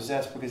now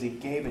possess because He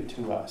gave it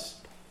to us.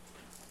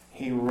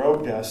 He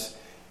robed us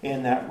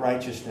in that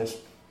righteousness.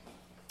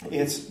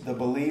 It's the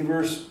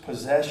believer's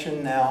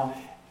possession now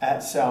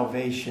at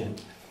salvation.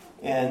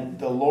 And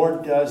the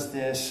Lord does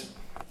this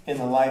in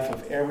the life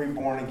of every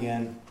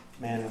born-again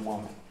man and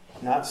woman.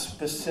 Not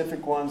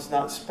specific ones,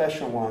 not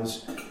special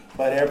ones,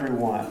 but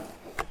everyone.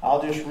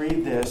 I'll just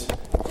read this.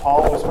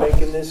 Paul was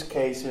making this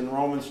case in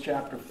Romans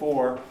chapter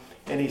 4,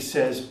 and he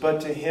says, But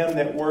to him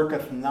that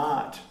worketh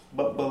not,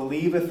 but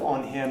believeth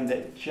on Him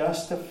that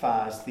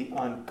justifies the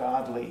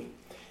ungodly,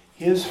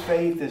 his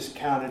faith is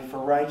counted for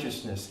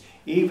righteousness.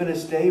 Even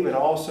as David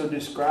also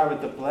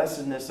describeth the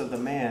blessedness of the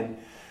man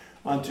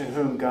unto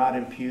whom God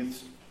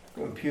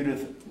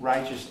imputeth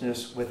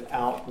righteousness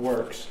without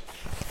works.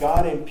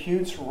 God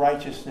imputes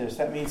righteousness.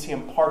 That means He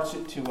imparts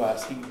it to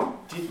us.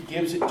 He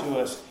gives it to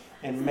us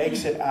and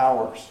makes it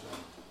ours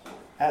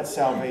at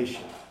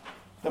salvation.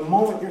 The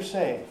moment you're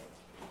saved,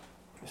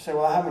 you say,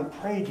 well, I haven't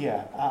prayed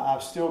yet.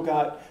 I've still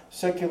got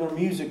secular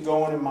music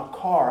going in my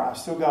car. I've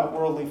still got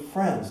worldly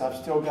friends. I've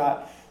still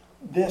got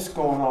this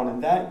going on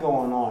and that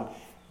going on.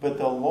 But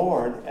the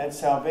Lord at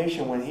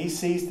salvation, when he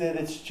sees that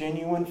it's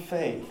genuine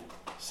faith,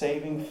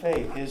 saving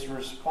faith, his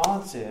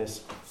response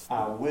is,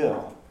 I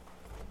will.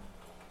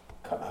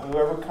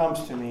 Whoever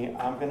comes to me,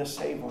 I'm going to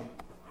save them.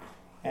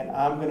 And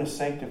I'm going to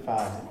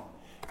sanctify them.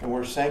 And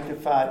we're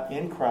sanctified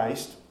in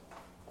Christ.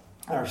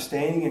 Our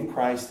standing in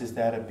Christ is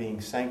that of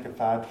being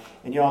sanctified.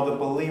 And y'all, the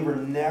believer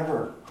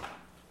never,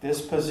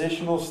 this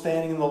positional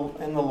standing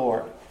in the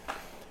Lord,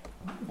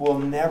 will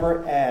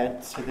never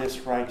add to this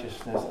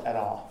righteousness at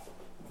all.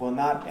 Will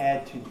not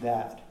add to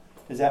that.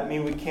 Does that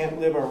mean we can't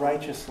live a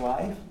righteous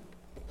life?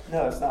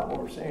 No, that's not what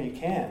we're saying. You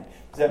can.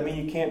 Does that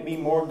mean you can't be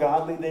more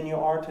godly than you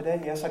are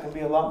today? Yes, I can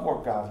be a lot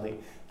more godly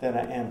than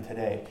I am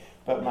today.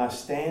 But my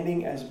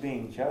standing as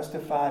being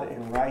justified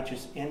and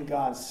righteous in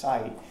God's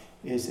sight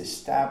is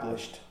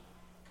established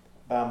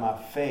by my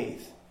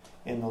faith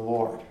in the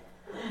Lord.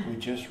 We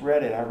just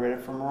read it. I read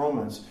it from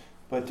Romans.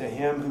 But to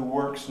him who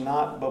works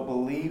not, but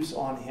believes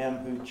on him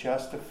who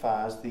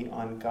justifies the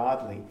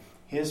ungodly,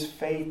 his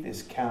faith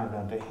is counted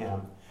unto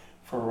him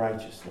for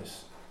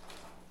righteousness.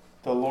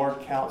 The Lord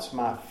counts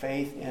my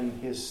faith in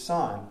his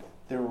Son,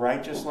 the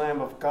righteous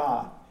Lamb of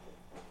God.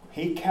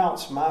 He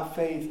counts my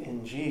faith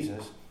in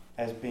Jesus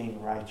as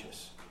being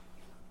righteous.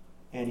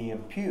 And he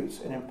imputes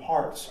and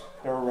imparts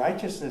the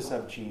righteousness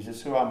of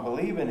Jesus, who I'm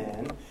believing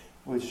in,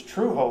 which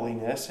true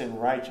holiness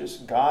and righteous,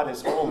 God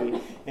is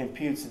holy,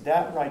 imputes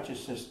that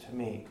righteousness to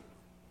me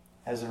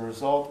as a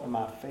result of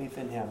my faith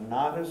in him,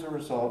 not as a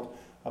result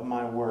of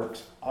my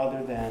works,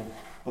 other than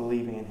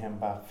believing in him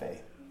by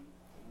faith.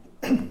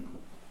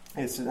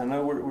 I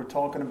know we're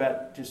talking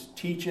about just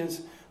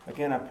teachings.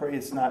 Again, I pray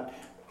it's not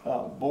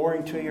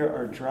boring to you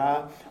or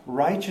dry.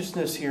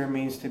 Righteousness here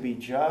means to be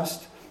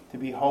just, to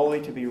be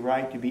holy, to be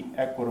right, to be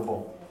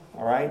equitable.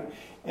 All right?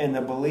 And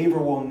the believer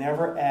will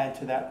never add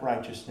to that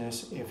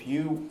righteousness. If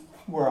you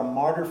were a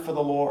martyr for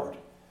the Lord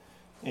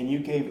and you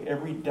gave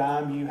every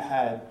dime you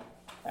had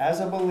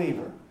as a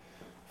believer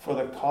for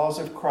the cause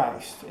of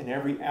Christ, and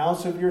every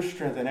ounce of your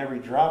strength and every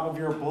drop of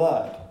your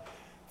blood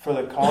for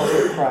the cause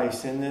of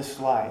Christ in this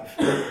life,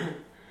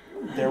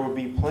 there would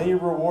be plenty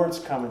of rewards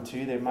coming to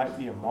you. There might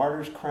be a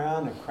martyr's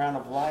crown, a crown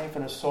of life,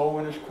 and a soul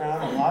winner's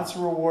crown, and lots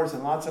of rewards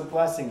and lots of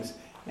blessings.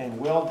 And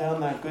well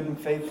done, thy good and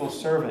faithful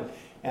servant.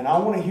 And I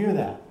want to hear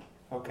that,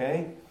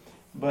 okay?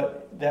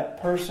 But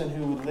that person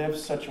who would live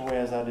such a way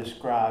as I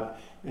described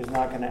is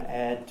not going to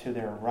add to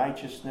their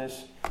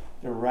righteousness,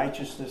 the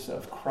righteousness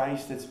of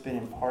Christ that's been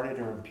imparted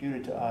or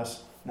imputed to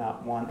us,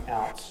 not 1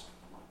 ounce.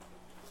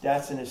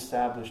 That's an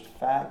established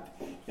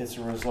fact. It's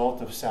a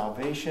result of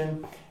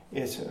salvation.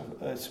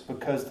 It's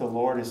because the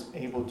Lord is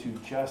able to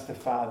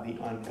justify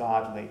the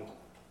ungodly.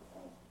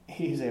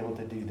 He's able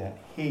to do that.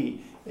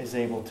 He is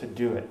able to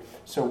do it.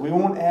 So we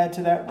won't add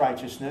to that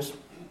righteousness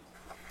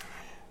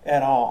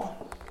at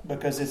all,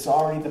 because it's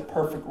already the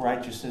perfect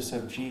righteousness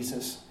of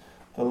Jesus,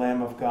 the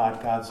Lamb of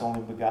God, God's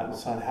only begotten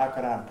Son. How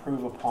could I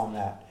improve upon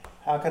that?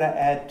 How could I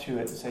add to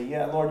it and say,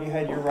 yeah, Lord, you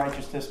had your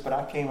righteousness, but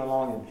I came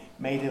along and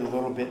made it a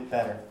little bit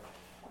better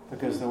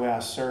because of the way I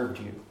served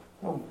you.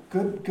 Oh,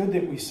 good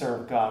that we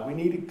serve God. We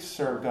need to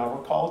serve God.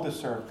 We're called to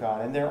serve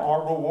God. And there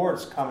are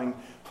rewards coming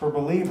for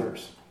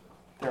believers.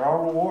 There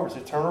are rewards,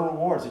 eternal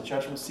rewards. The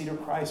judgment seat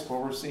of Christ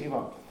will receive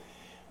them.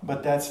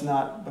 But that's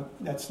not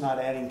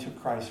adding to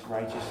Christ's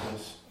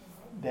righteousness.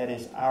 That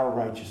is our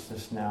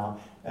righteousness now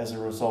as a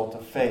result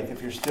of faith.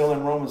 If you're still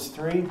in Romans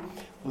 3,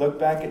 look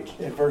back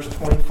at verse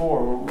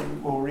 24.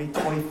 We'll read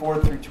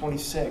 24 through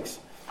 26.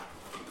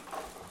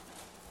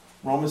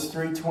 Romans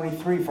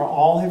 3:23, for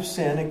all have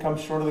sinned and come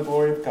short of the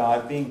glory of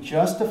God, being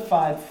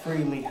justified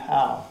freely.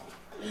 How?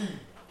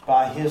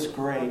 By his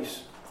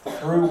grace.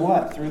 Through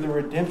what? Through the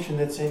redemption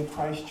that's in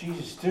Christ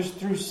Jesus. Just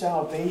through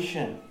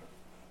salvation.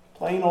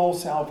 Plain old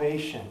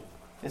salvation.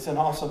 It's an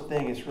awesome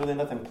thing. It's really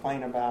nothing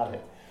plain about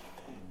it.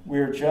 We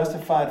are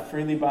justified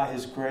freely by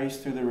his grace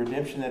through the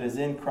redemption that is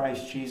in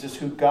Christ Jesus,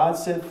 who God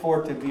set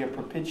forth to be a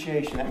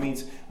propitiation. That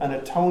means an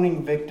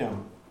atoning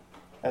victim.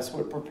 That's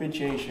what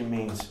propitiation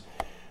means.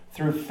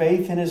 Through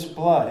faith in his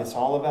blood, it's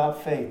all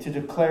about faith, to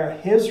declare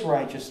his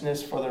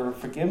righteousness for the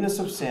forgiveness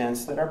of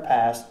sins that are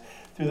past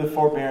through the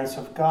forbearance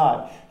of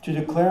God. To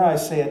declare, I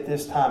say at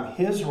this time,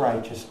 his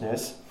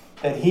righteousness,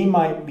 that he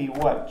might be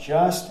what?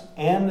 Just,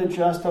 and the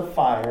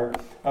justifier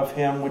of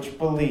him which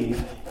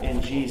believe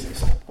in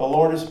Jesus. The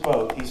Lord is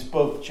both. He's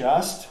both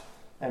just,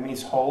 that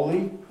means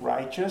holy,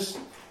 righteous.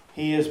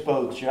 He is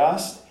both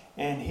just,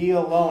 and he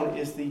alone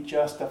is the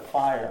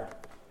justifier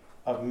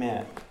of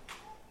men.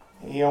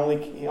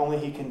 Only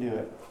he can do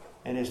it.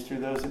 And it's through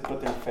those that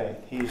put their faith.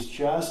 He is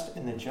just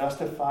and the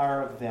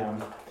justifier of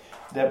them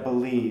that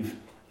believe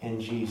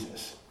in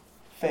Jesus.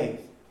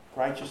 Faith.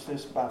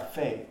 Righteousness by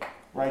faith.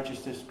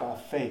 Righteousness by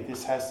faith.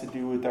 This has to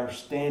do with our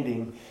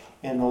standing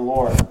in the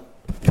Lord.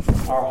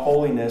 Our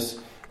holiness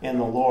in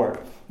the Lord.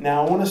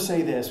 Now I want to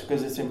say this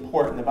because it's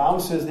important. The Bible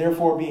says,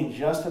 therefore, being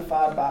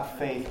justified by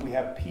faith, we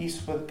have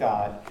peace with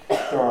God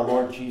through our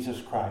Lord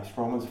Jesus Christ.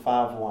 Romans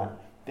 5:1.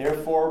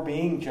 Therefore,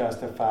 being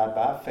justified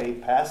by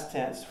faith, past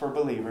tense for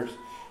believers,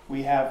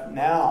 we have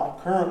now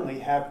currently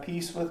have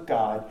peace with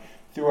God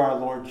through our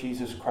Lord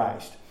Jesus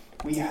Christ.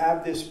 We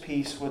have this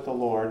peace with the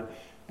Lord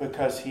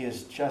because He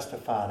has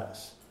justified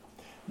us.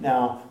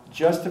 Now,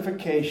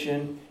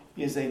 justification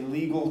is a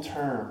legal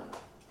term.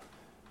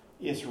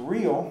 It's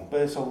real,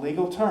 but it's a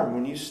legal term.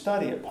 When you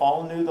study it,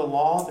 Paul knew the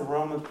law, the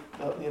Roman,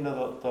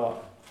 the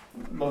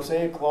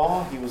Mosaic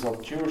law. He was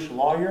a Jewish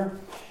lawyer,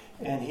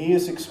 and he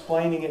is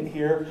explaining it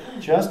here.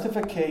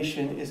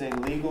 Justification is a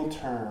legal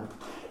term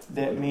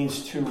that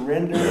means to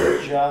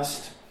render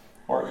just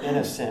or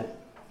innocent.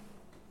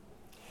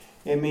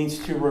 It means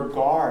to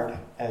regard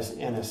as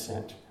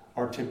innocent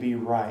or to be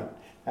right.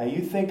 Now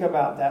you think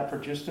about that for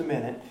just a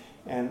minute,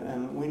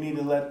 and we need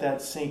to let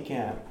that sink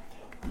in.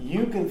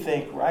 You can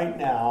think right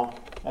now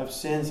of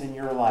sins in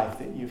your life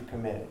that you've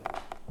committed.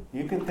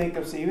 You can think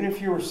of, even if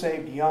you were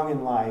saved young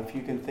in life,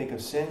 you can think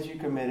of sins you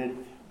committed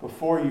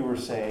before you were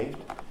saved.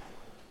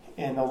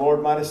 And the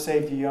Lord might have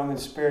saved you young and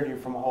spared you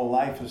from a whole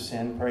life of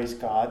sin, praise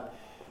God.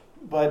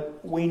 But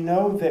we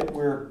know that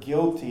we're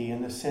guilty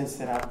in the sense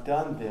that I've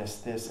done this,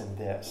 this, and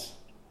this.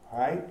 All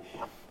right?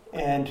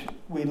 And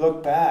we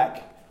look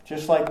back,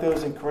 just like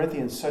those in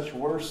Corinthians, such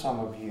were some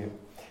of you.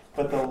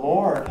 But the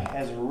Lord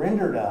has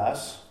rendered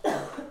us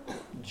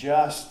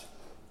just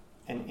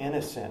and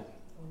innocent.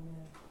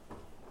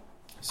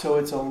 So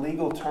it's a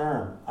legal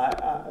term.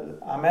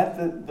 I'm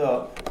at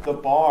the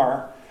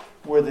bar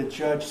where the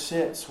judge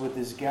sits with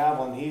his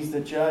gavel, and he's the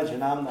judge,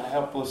 and I'm the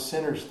helpless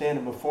sinner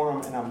standing before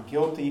him, and I'm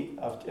guilty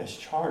of, as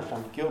charged.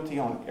 I'm guilty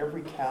on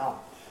every count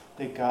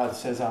that God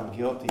says I'm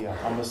guilty of.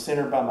 I'm a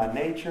sinner by my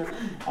nature.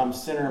 I'm a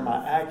sinner in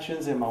my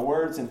actions, in my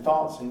words, and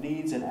thoughts, and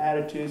deeds, and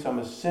attitudes. I'm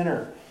a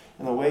sinner,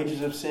 and the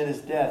wages of sin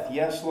is death.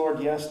 Yes,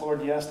 Lord, yes,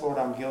 Lord, yes, Lord,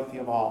 I'm guilty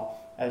of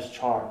all, as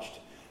charged.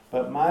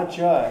 But my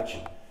judge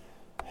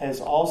has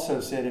also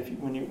said,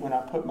 when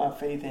I put my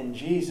faith in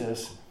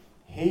Jesus,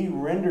 He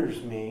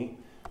renders me,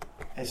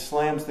 and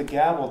slams the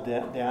gavel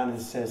down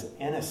and says,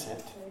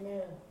 innocent.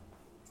 Amen.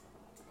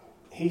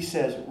 He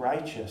says,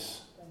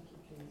 righteous.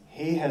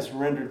 He has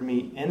rendered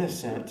me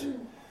innocent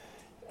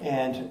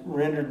and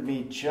rendered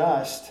me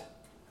just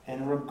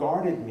and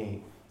regarded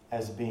me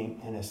as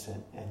being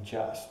innocent and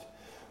just.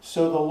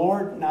 So the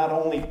Lord not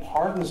only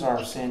pardons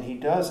our sin, He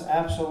does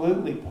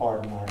absolutely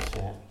pardon our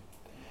sin,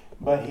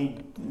 but He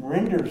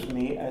renders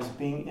me as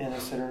being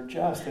innocent or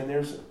just. And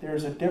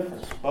there's a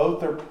difference.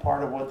 Both are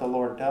part of what the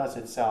Lord does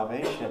at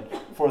salvation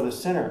for the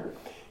sinner.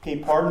 He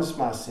pardons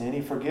my sin.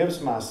 He forgives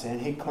my sin.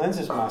 He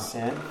cleanses my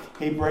sin.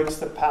 He breaks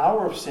the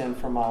power of sin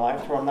from my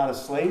life where I'm not a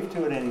slave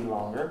to it any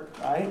longer.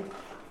 Right?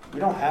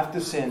 We don't have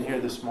to sin here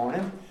this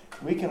morning.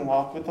 We can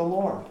walk with the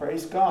Lord.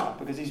 Praise God.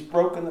 Because He's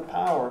broken the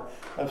power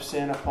of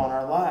sin upon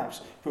our lives.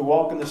 If we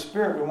walk in the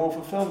Spirit, we won't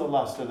fulfill the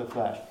lust of the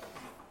flesh.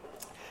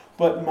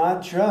 But my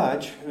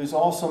judge, who's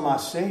also my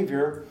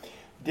Savior,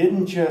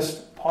 didn't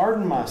just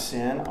pardon my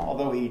sin,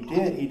 although He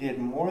did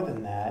more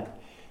than that.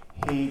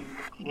 He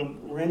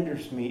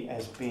renders me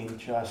as being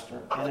just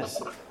or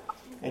innocent.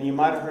 And you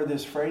might have heard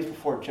this phrase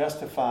before,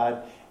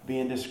 justified,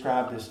 being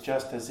described as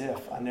just as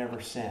if I never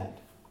sinned.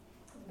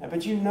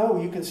 But you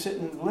can sit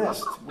and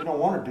list. We don't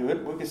want to do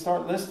it. We can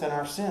start listing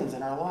our sins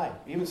in our life.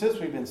 Even since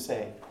we've been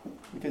saved,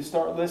 we can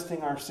start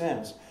listing our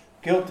sins.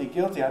 Guilty,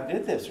 I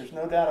did this. There's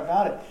no doubt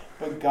about it.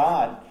 But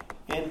God,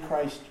 in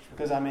Christ,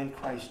 because I'm in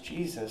Christ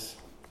Jesus,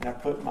 and I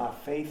put my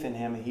faith in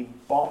Him, and He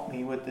bought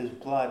me with His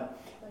blood,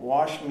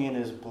 washed me in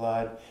His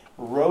blood,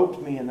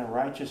 robed me in the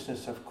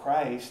righteousness of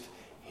Christ.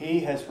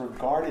 He has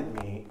regarded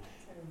me,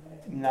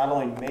 not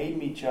only made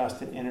me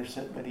just and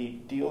innocent, but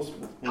He deals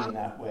with me in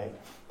that way.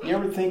 You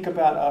ever think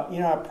about,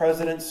 our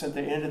presidents at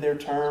the end of their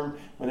term,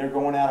 when they're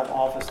going out of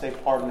office, they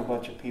pardon a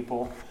bunch of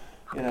people.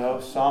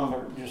 Some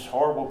are just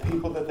horrible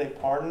people that they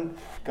pardon.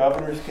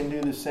 Governors can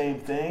do the same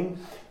thing.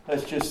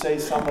 Let's just say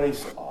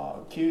somebody's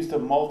accused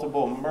of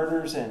multiple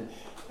murders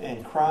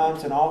and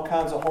crimes and all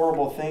kinds of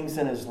horrible things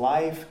in his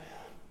life.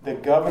 The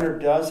governor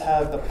does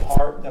have the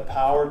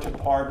power to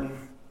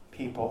pardon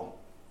people.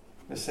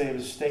 Let's say it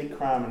was a state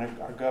crime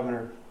and our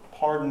governor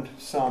pardoned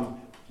some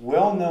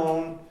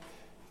well-known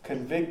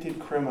convicted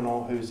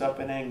criminal who's up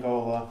in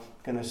Angola,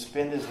 going to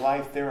spend his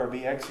life there or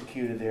be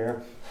executed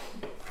there.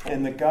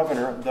 And the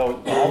governor,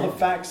 though all the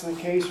facts of the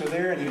case are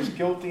there, and he was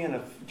guilty, and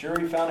a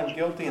jury found him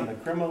guilty, and the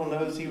criminal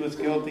knows he was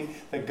guilty,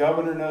 the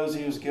governor knows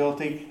he was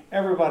guilty,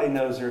 everybody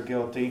knows they're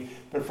guilty,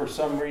 but for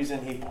some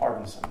reason he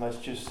pardons them, let's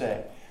just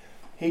say.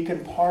 He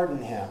can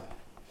pardon him,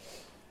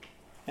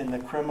 and the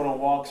criminal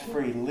walks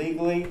free.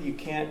 Legally, you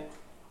can't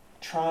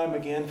try him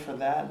again for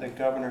that. The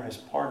governor has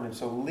pardoned him.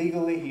 So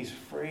legally, he's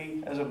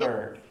free as a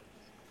bird.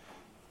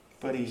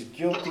 But he's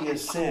guilty of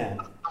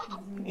sin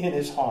in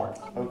his heart,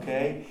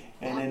 okay?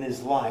 And in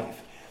his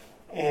life.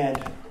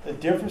 And the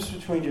difference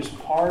between just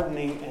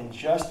pardoning and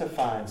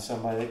justifying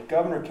somebody, the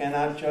governor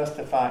cannot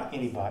justify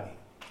anybody.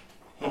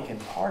 He can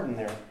pardon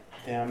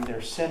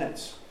their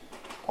sentence,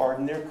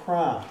 pardon their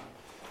crime.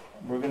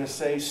 We're going to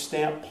say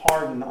stamp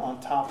pardon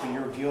on top of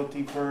your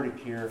guilty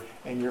verdict here,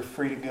 and you're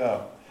free to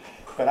go.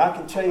 But I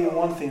can tell you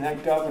one thing,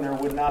 that governor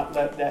would not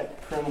let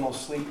that criminal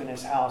sleep in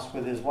his house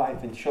with his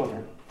wife and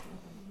children.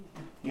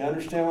 You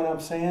understand what I'm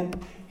saying?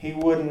 he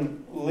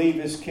wouldn't leave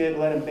his kid,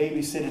 let him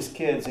babysit his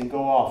kids and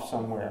go off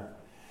somewhere.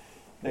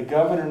 The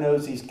governor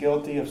knows he's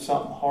guilty of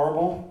something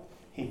horrible.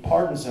 He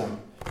pardons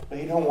him, but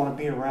he don't want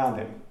to be around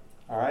him.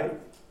 All right?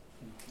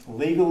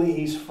 Legally,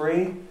 he's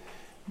free,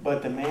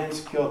 but the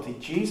man's guilty.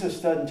 Jesus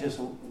doesn't just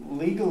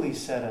legally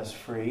set us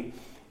free.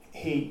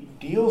 He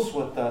deals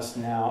with us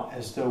now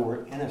as though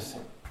we're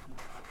innocent.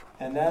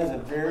 And that is a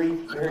very,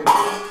 very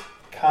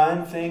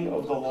kind thing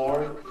of the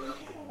Lord,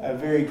 a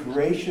very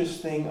gracious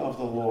thing of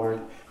the Lord,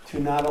 to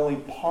not only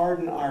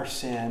pardon our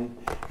sin,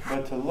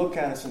 but to look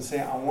at us and say,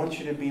 I want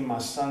you to be my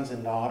sons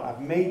and daughters.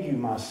 I've made you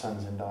my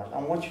sons and daughters. I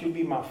want you to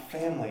be my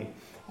family.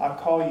 I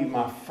call you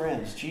my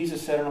friends.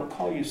 Jesus said, I don't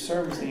call you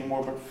servants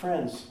anymore, but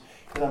friends,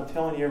 because I'm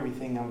telling you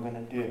everything I'm going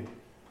to do.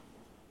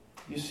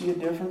 You see a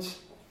difference?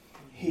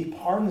 He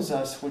pardons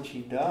us, which he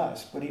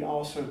does, but he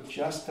also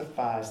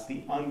justifies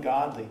the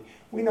ungodly.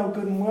 We know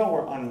good and well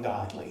we're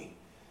ungodly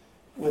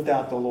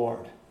without the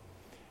Lord,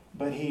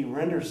 but he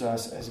renders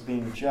us as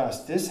being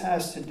just. This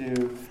has to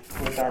do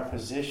with our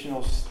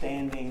positional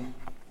standing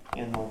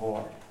in the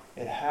Lord.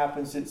 It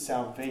happens at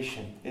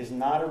salvation. It is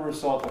not a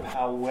result of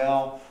how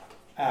well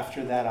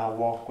after that I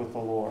walk with the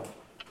Lord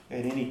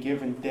at any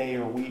given day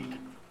or week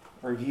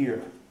or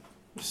year,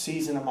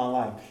 season of my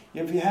life.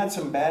 Have you had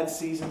some bad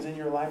seasons in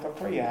your life? I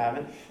pray you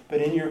haven't.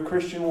 But in your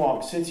Christian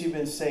walk, since you've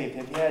been saved,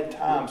 have you had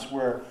times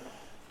where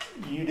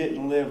you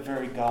didn't live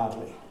very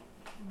godly?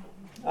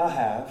 I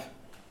have.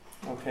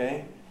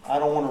 Okay? I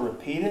don't want to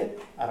repeat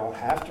it. I don't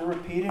have to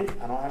repeat it.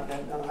 I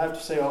don't have to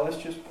say, oh,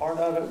 that's just part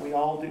of it. We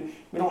all do.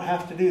 We don't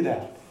have to do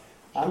that.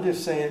 I'm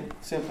just saying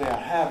simply I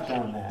have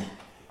done that.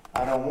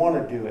 I don't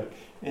want to do it.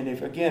 And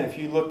if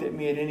you looked at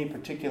me at any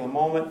particular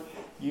moment,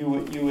 you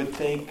would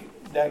think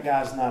that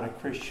guy's not a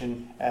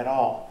Christian at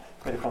all.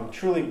 But if I'm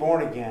truly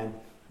born again,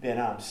 then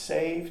I'm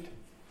saved,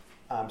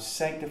 I'm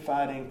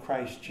sanctified in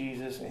Christ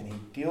Jesus, and he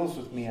deals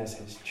with me as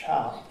his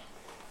child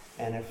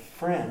and a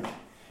friend.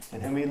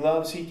 And whom he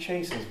loves, he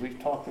chastens. We've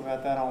talked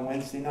about that on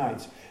Wednesday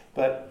nights.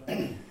 But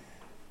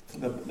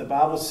the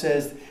Bible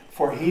says,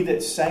 for he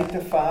that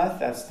sanctifieth,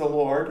 that's the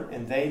Lord,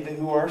 and they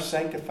who are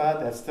sanctified,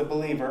 that's the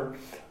believer,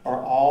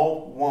 are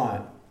all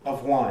one,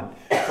 of one.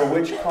 For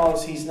which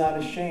cause he's not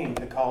ashamed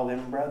to call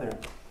them brethren.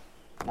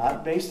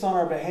 Not based on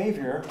our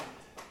behavior.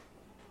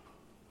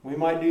 We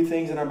might do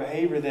things in our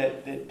behavior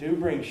that do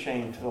bring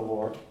shame to the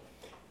Lord.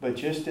 But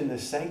just in the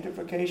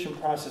sanctification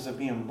process of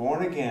being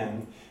born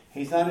again,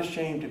 he's not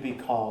ashamed to be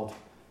called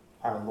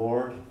our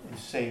Lord and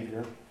Savior,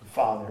 and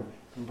Father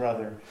and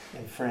brother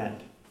and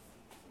friend.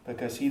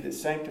 Because he that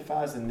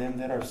sanctifies and them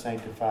that are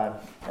sanctified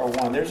are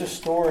one. There's a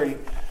story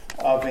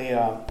of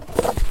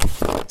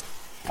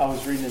I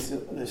was reading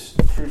this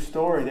true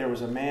story. There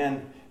was a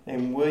man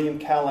named William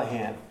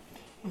Callahan.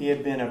 He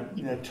had been a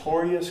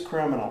notorious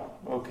criminal,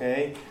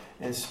 okay,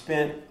 and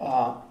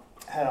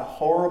had a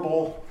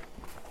horrible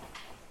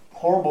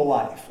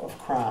life of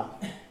crime.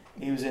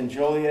 He was in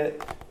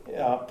Joliet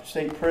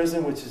State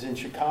Prison, which is in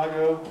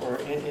Chicago or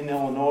in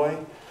Illinois,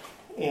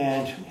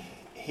 and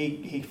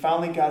he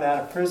finally got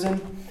out of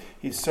prison.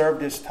 He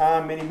served his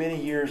time, many, many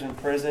years in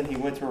prison. He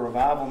went to a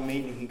revival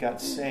meeting. He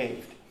got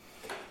saved.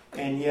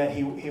 And yet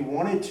he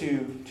wanted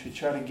to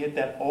try to get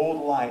that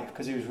old life,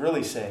 because he was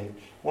really saved.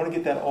 He wanted to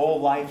get that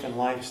old life and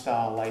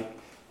lifestyle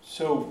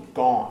so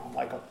gone,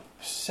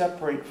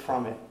 separate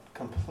from it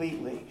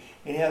completely.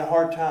 And he had a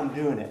hard time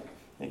doing it.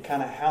 It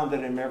kind of hounded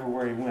him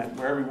everywhere he went.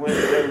 Wherever he went,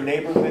 whatever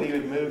neighborhood he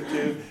would move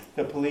to,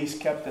 the police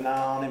kept an eye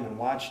on him and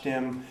watched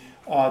him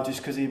just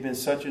because he had been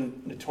such a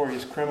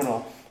notorious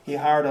criminal. He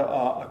hired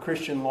a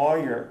Christian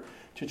lawyer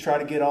to try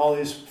to get all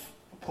his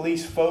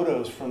police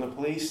photos from the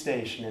police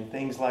station and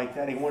things like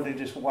that. He wanted to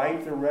just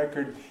wipe the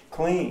record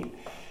clean.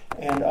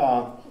 And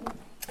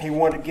he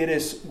wanted to get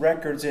his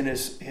records and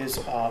his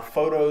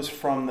photos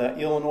from the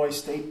Illinois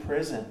State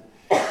Prison.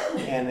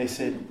 And they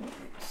said,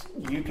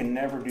 you can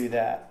never do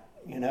that.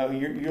 You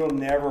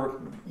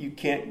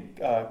can't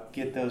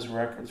get those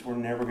records. We're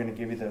never going to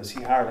give you those.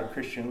 He hired a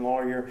Christian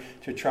lawyer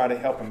to try to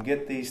help him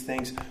get these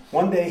things.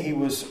 One day he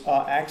was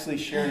actually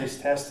sharing his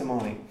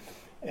testimony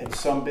at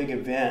some big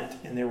event,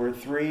 and there were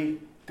 3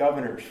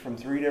 governors from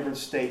 3 different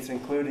states,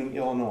 including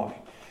Illinois.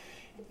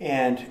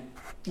 And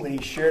when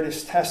he shared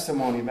his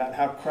testimony about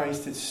how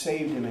Christ had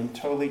saved him and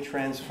totally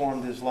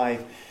transformed his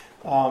life,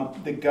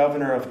 the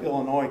governor of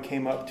Illinois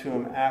came up to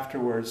him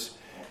afterwards,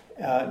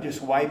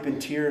 just wiping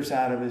tears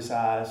out of his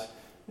eyes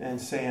and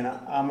saying,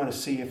 I'm going to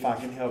see if I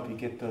can help you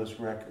get those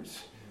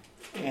records.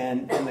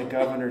 And the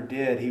governor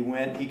did.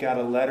 He got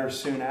a letter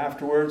soon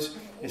afterwards.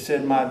 It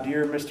said, my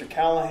dear Mr.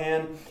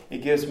 Callahan, it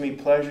gives me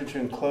pleasure to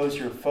enclose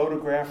your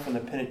photograph from the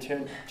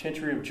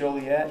penitentiary of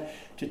Joliet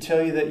to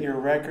tell you that your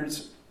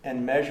records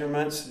and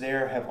measurements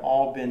there have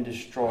all been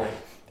destroyed.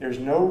 There's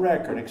no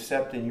record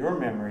except in your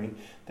memory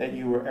that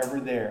you were ever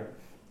there.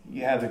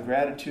 You have the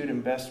gratitude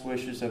and best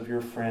wishes of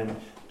your friend,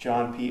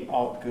 John P.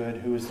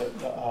 Altgeld, who was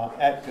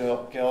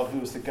who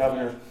was the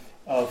governor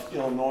of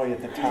Illinois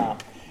at the time.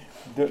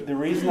 The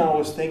reason I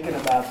was thinking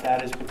about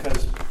that is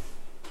because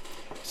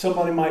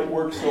somebody might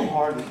work so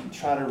hard to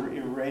try to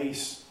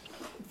erase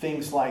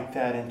things like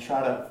that and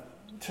try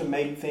to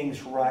make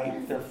things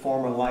right, their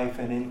former life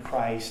and in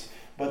Christ.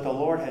 But the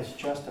Lord has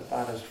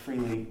justified us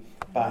freely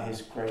by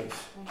His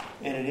grace.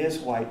 And it is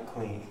wiped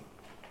clean.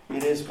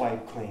 It is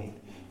wiped clean.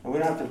 And we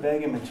don't have to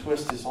beg Him and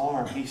twist His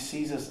arm. He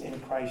sees us in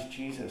Christ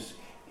Jesus.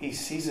 He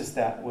sees us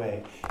that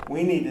way.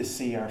 We need to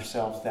see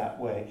ourselves that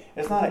way.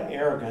 It's not an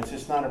arrogance.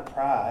 It's not a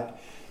pride.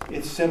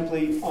 It's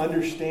simply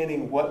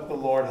understanding what the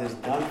Lord has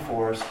done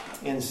for us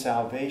in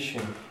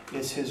salvation.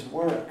 It's His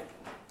work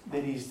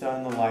that He's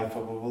done in the life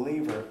of a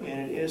believer.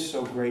 And it is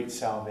so great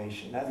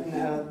salvation. Isn't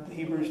that how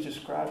Hebrews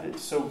described it?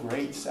 So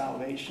great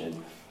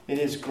salvation. It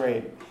is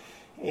great.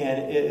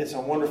 And it's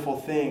a wonderful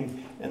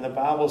thing. And the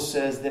Bible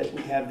says that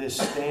we have this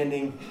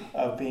standing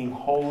of being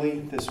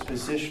holy, this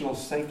positional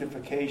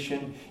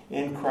sanctification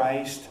in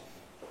Christ.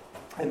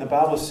 And the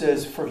Bible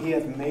says, for He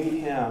hath made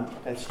Him,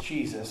 that's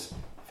Jesus,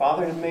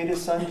 Father hath made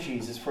His Son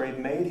Jesus, for He hath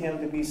made Him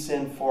to be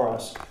sin for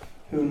us,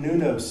 who knew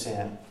no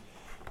sin,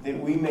 that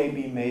we may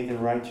be made the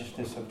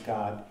righteousness of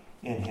God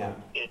in Him.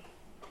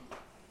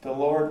 The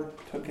Lord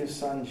took His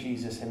Son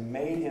Jesus and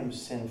made Him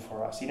sin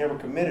for us. He never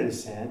committed a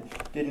sin,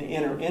 didn't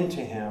enter into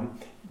Him,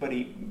 but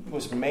He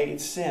was made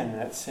sin,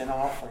 that sin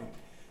offering.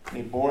 And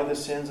He bore the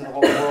sins of the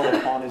whole world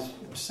upon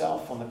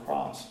Himself on the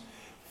cross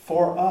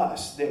for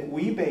us, that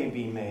we may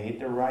be made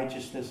the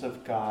righteousness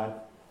of God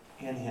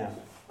in Him.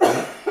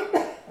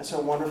 That's a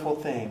wonderful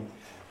thing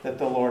that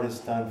the Lord has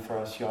done for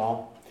us,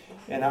 y'all.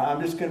 And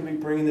I'm just going to be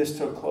bringing this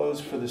to a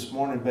close for this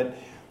morning, but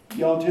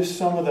y'all, just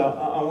some of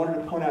I wanted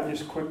to point out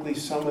just quickly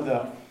some of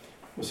the.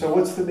 So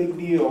what's the big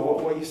deal?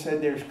 What you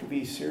said there could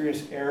be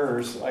serious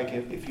errors, like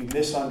if you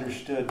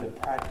misunderstood the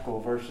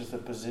practical versus the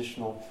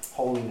positional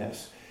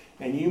holiness.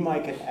 And you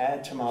might could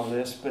add to my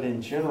list, but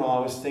in general I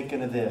was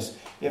thinking of this.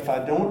 If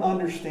I don't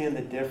understand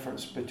the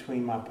difference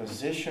between my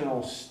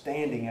positional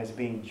standing as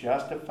being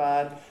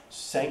justified,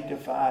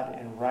 sanctified,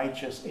 and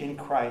righteous in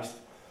Christ,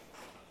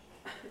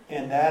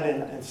 and that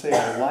and say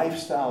a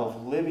lifestyle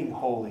of living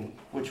holy,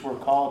 which we're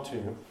called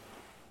to,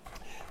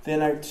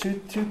 then there are two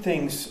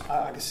things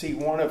I can see,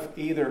 one of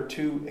either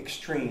two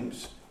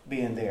extremes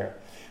being there.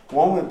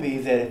 One would be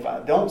that if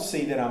I don't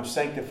see that I'm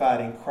sanctified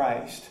in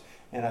Christ,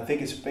 and I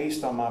think it's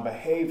based on my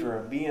behavior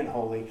of being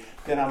holy,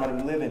 then I'm going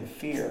to live in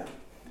fear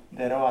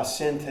that, I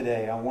sinned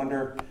today. I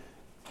wonder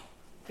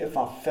if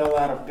I fell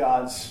out of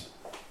God's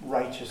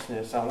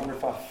righteousness. I wonder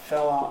if I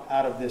fell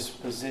out of this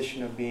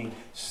position of being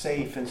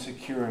safe and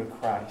secure in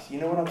Christ. You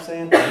know what I'm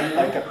saying?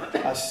 Like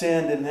I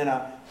sinned and then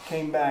I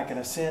came back, and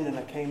I sinned and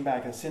I came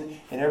back and sinned.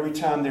 And every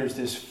time there's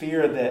this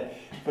fear that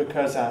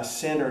because I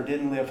sinned or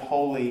didn't live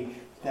holy,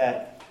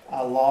 that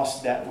I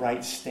lost that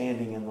right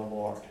standing in the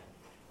Lord,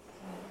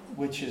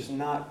 which is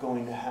not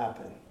going to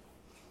happen.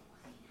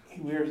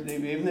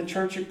 Even the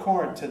church at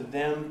Corinth, to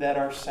them that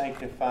are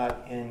sanctified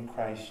in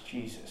Christ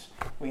Jesus.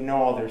 We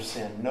know all their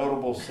sin,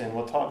 notable sin.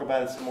 We'll talk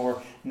about it some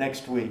more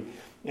next week.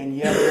 And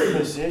yet their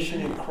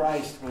position in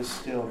Christ was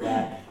still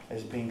that,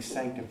 as being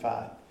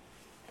sanctified,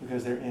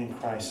 because they're in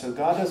Christ. So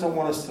God doesn't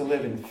want us to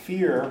live in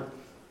fear,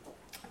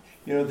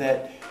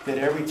 that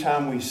every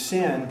time we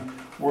sin,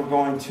 we're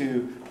going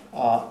to,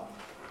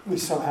 we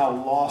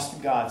somehow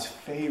lost God's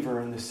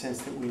favor in the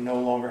sense that we no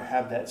longer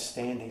have that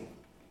standing.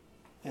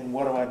 And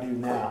what do I do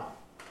now?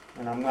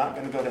 And I'm not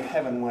going to go to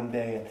heaven one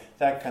day and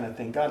that kind of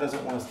thing. God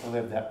doesn't want us to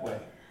live that way.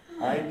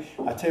 All right?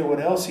 I tell you what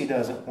else He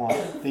doesn't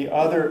want. The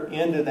other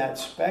end of that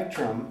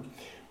spectrum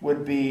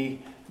would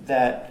be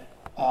that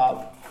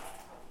I'm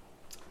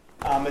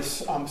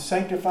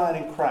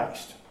sanctified in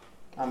Christ.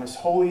 I'm as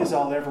holy as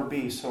I'll ever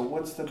be. So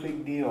what's the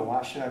big deal?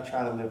 Why should I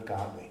try to live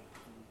godly?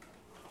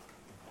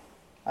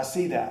 I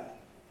see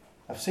that.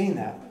 I've seen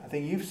that. I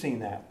think you've seen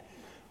that.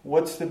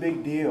 What's the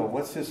big deal?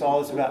 What's this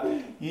all about?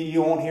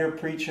 You won't hear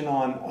preaching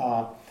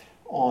on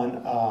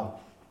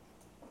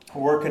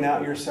working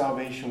out your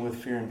salvation with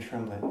fear and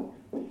trembling.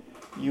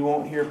 You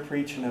won't hear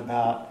preaching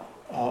about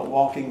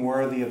walking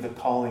worthy of the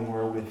calling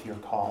wherewith you're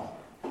called.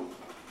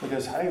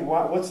 Because, hey,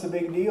 what's the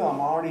big deal? I'm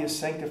already as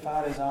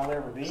sanctified as I'll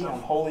ever be. I'm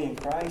holy in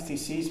Christ. He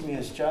sees me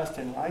as just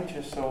and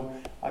righteous. So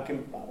I can.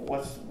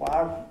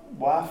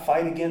 Why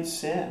fight against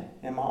sin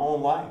in my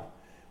own life?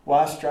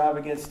 Why strive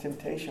against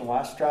temptation?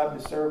 Why strive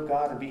to serve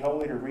God or be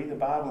holy or read the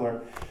Bible?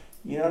 Or,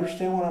 you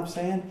understand what I'm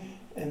saying?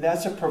 And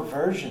that's a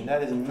perversion.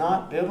 That is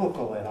not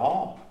biblical at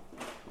all.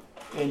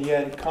 And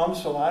yet it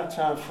comes a lot of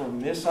times from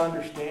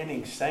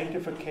misunderstanding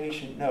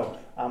sanctification. No,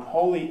 I'm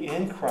holy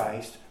in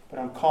Christ, but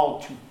I'm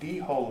called to be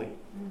holy.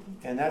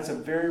 And that's a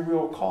very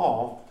real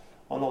call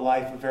on the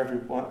life of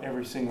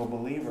every single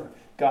believer.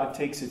 God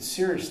takes it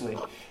seriously.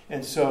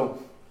 And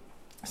so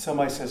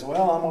somebody says,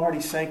 well, I'm already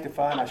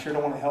sanctified and I sure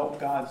don't want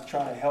to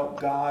try to help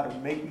God or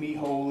make me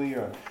holy,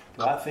 or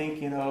do I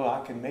think,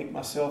 I can make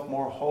myself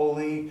more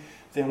holy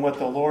than what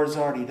the Lord's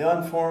already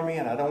done for me,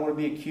 and I don't want to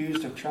be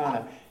accused of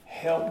trying to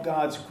help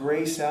God's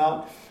grace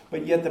out.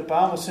 But yet the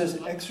Bible says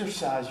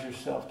exercise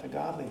yourself to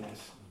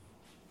godliness.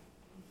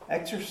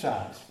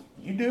 Exercise.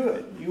 You do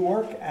it. You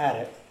work at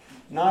it.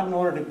 Not in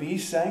order to be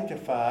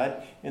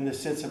sanctified in the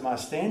sense of my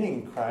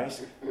standing in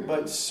Christ,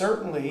 but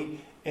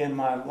certainly in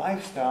my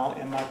lifestyle,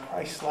 in my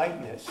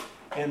Christ-likeness,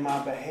 in my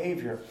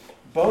behavior.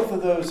 Both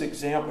of those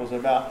examples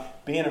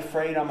about being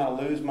afraid I'm going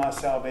to lose my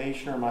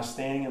salvation or my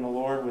standing in the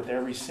Lord with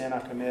every sin I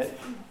commit,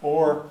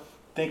 or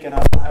thinking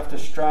I don't have to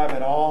strive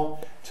at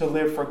all to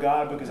live for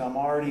God because I'm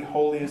already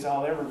holy as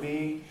I'll ever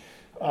be.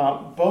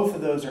 Both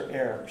of those are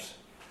errors.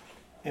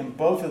 And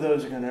both of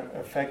those are going to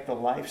affect the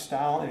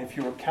lifestyle. And if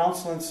you were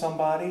counseling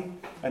somebody,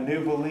 a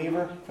new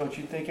believer, don't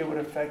you think it would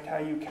affect how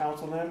you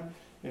counsel them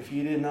if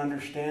you didn't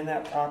understand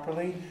that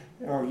properly?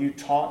 Or you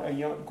taught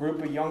a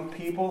group of young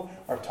people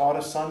or taught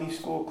a Sunday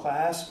school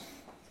class?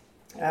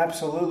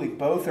 Absolutely.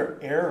 Both are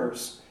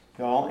errors,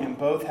 y'all, and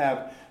both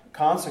have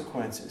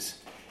consequences.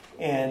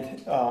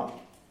 And the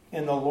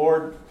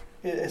Lord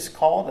has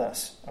called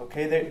us.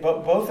 Okay,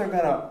 both are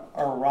going to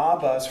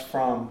rob us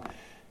from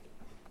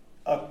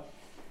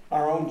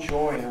our own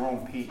joy and our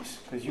own peace,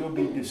 because you'll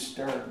be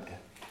disturbed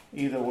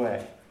either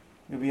way.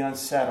 You'll be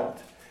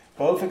unsettled.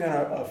 Both are going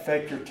to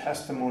affect your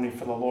testimony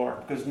for the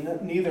Lord, because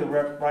neither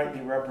rightly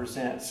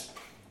represents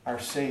our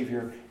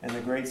Savior and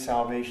the great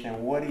salvation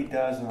and what He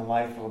does in the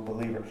life of a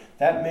believer.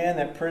 That man,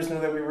 that prisoner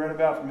that we read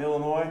about from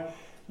Illinois,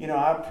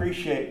 I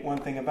appreciate one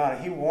thing about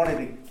it. He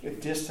wanted to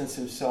distance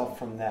himself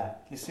from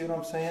that. You see what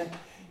I'm saying?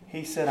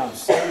 He said, I'm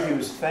saved. He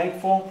was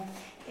thankful,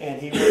 and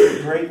he went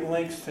to great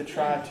lengths to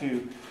try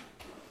to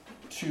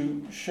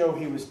show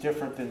he was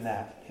different than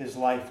that. His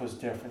life was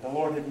different. The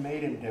Lord had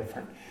made him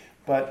different.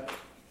 But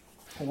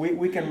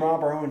we can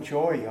rob our own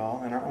joy,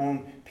 y'all, and our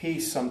own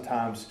peace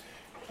sometimes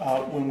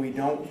when we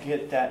don't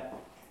get that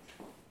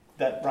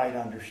right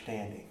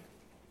understanding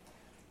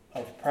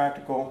of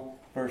practical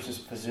versus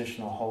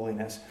positional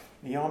holiness.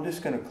 Y'all, I'm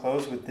just going to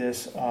close with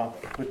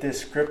this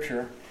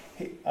scripture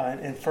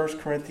in 1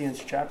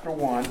 Corinthians chapter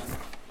 1,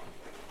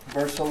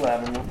 verse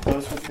 11. We'll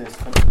close with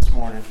this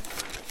morning.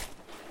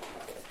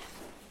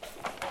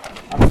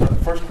 I'm sorry,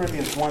 1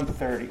 Corinthians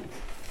 1:30.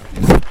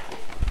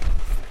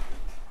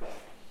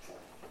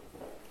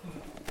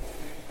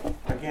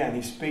 Again,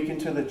 he's speaking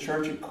to the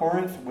church at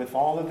Corinth. With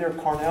all of their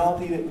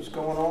carnality that was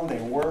going on,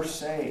 they were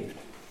saved.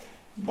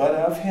 But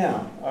of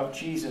Him, of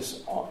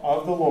Jesus,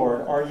 of the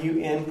Lord, are you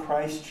in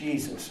Christ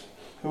Jesus,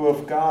 who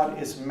of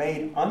God is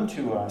made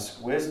unto us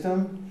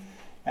wisdom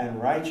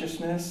and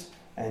righteousness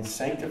and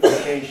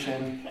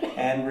sanctification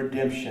and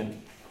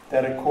redemption,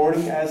 that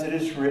according as it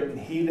is written,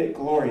 He that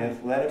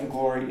glorieth, let him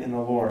glory in the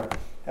Lord.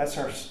 That's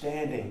our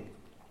standing.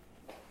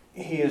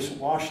 He has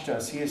washed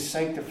us. He has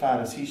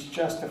sanctified us. He's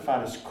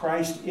justified us.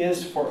 Christ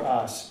is for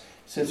us,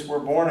 since we're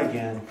born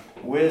again,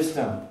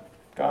 wisdom,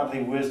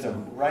 godly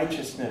wisdom,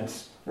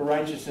 righteousness, the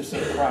righteousness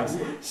of Christ,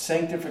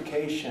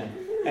 sanctification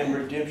and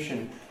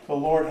redemption. The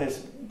Lord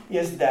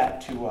is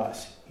that to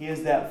us. He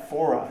is that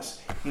for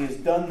us. He has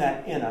done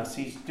that in us.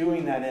 He's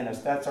doing that in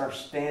us. That's our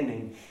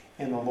standing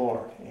in the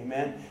Lord.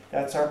 Amen?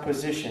 That's our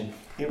position.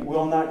 It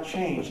will not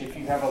change if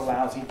you have a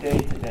lousy day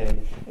today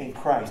in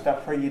Christ. I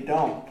pray you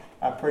don't.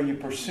 I pray you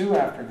pursue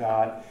after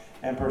God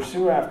and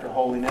pursue after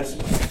holiness,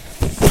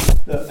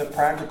 the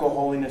practical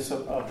holiness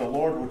of the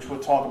Lord, which we'll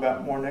talk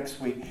about more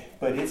next week.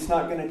 But it's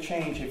not going to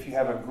change if you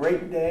have a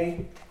great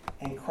day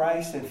in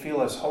Christ and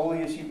feel as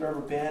holy as you've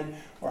ever been,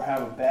 or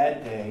have a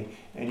bad day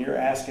and you're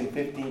asking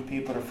 15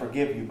 people to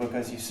forgive you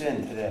because you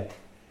sinned today.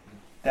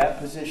 That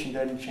position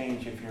doesn't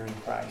change if you're in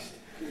Christ.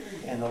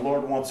 And the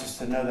Lord wants us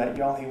to know that,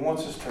 y'all. He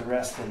wants us to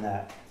rest in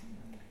that.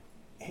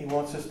 He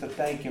wants us to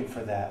thank Him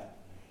for that.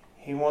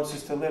 He wants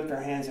us to lift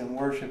our hands and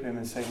worship Him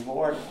and say,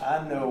 Lord,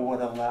 I know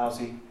what a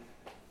lousy,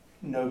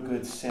 no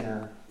good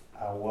sinner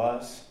I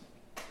was,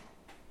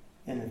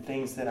 and the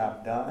things that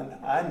I've done.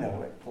 I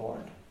know it,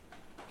 Lord.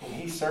 And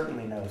He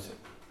certainly knows it.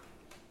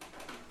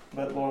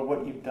 But Lord,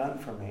 what you've done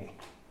for me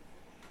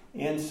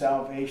in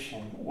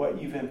salvation,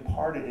 what you've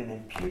imparted and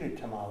imputed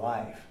to my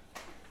life,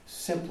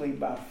 simply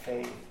by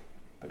faith,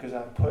 because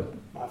I put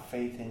my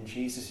faith in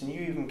Jesus. And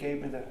you even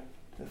gave me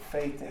the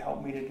faith to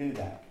help me to do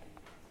that.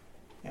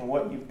 And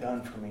what you've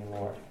done for me,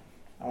 Lord,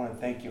 I want to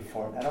thank you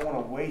for it. I don't want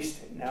to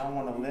waste it. Now I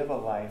want to live a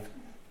life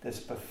that's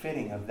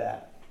befitting of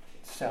that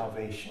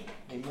salvation.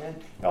 Amen?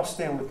 Y'all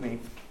stand with me.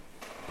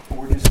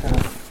 We're just going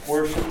to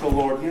worship the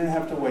Lord. You don't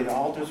have to wait. The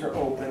altars are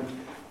open.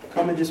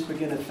 Come and just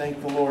begin to thank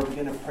the Lord.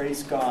 Begin to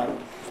praise God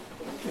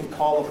and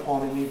call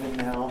upon Him even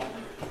now.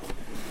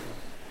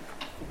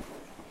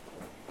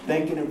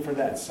 Thanking Him for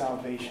that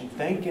salvation.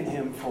 Thanking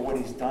Him for what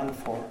He's done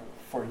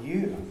for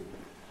you.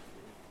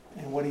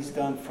 And what He's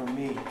done for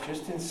me.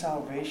 Just in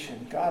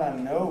salvation. God, I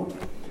know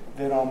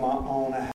that on my own I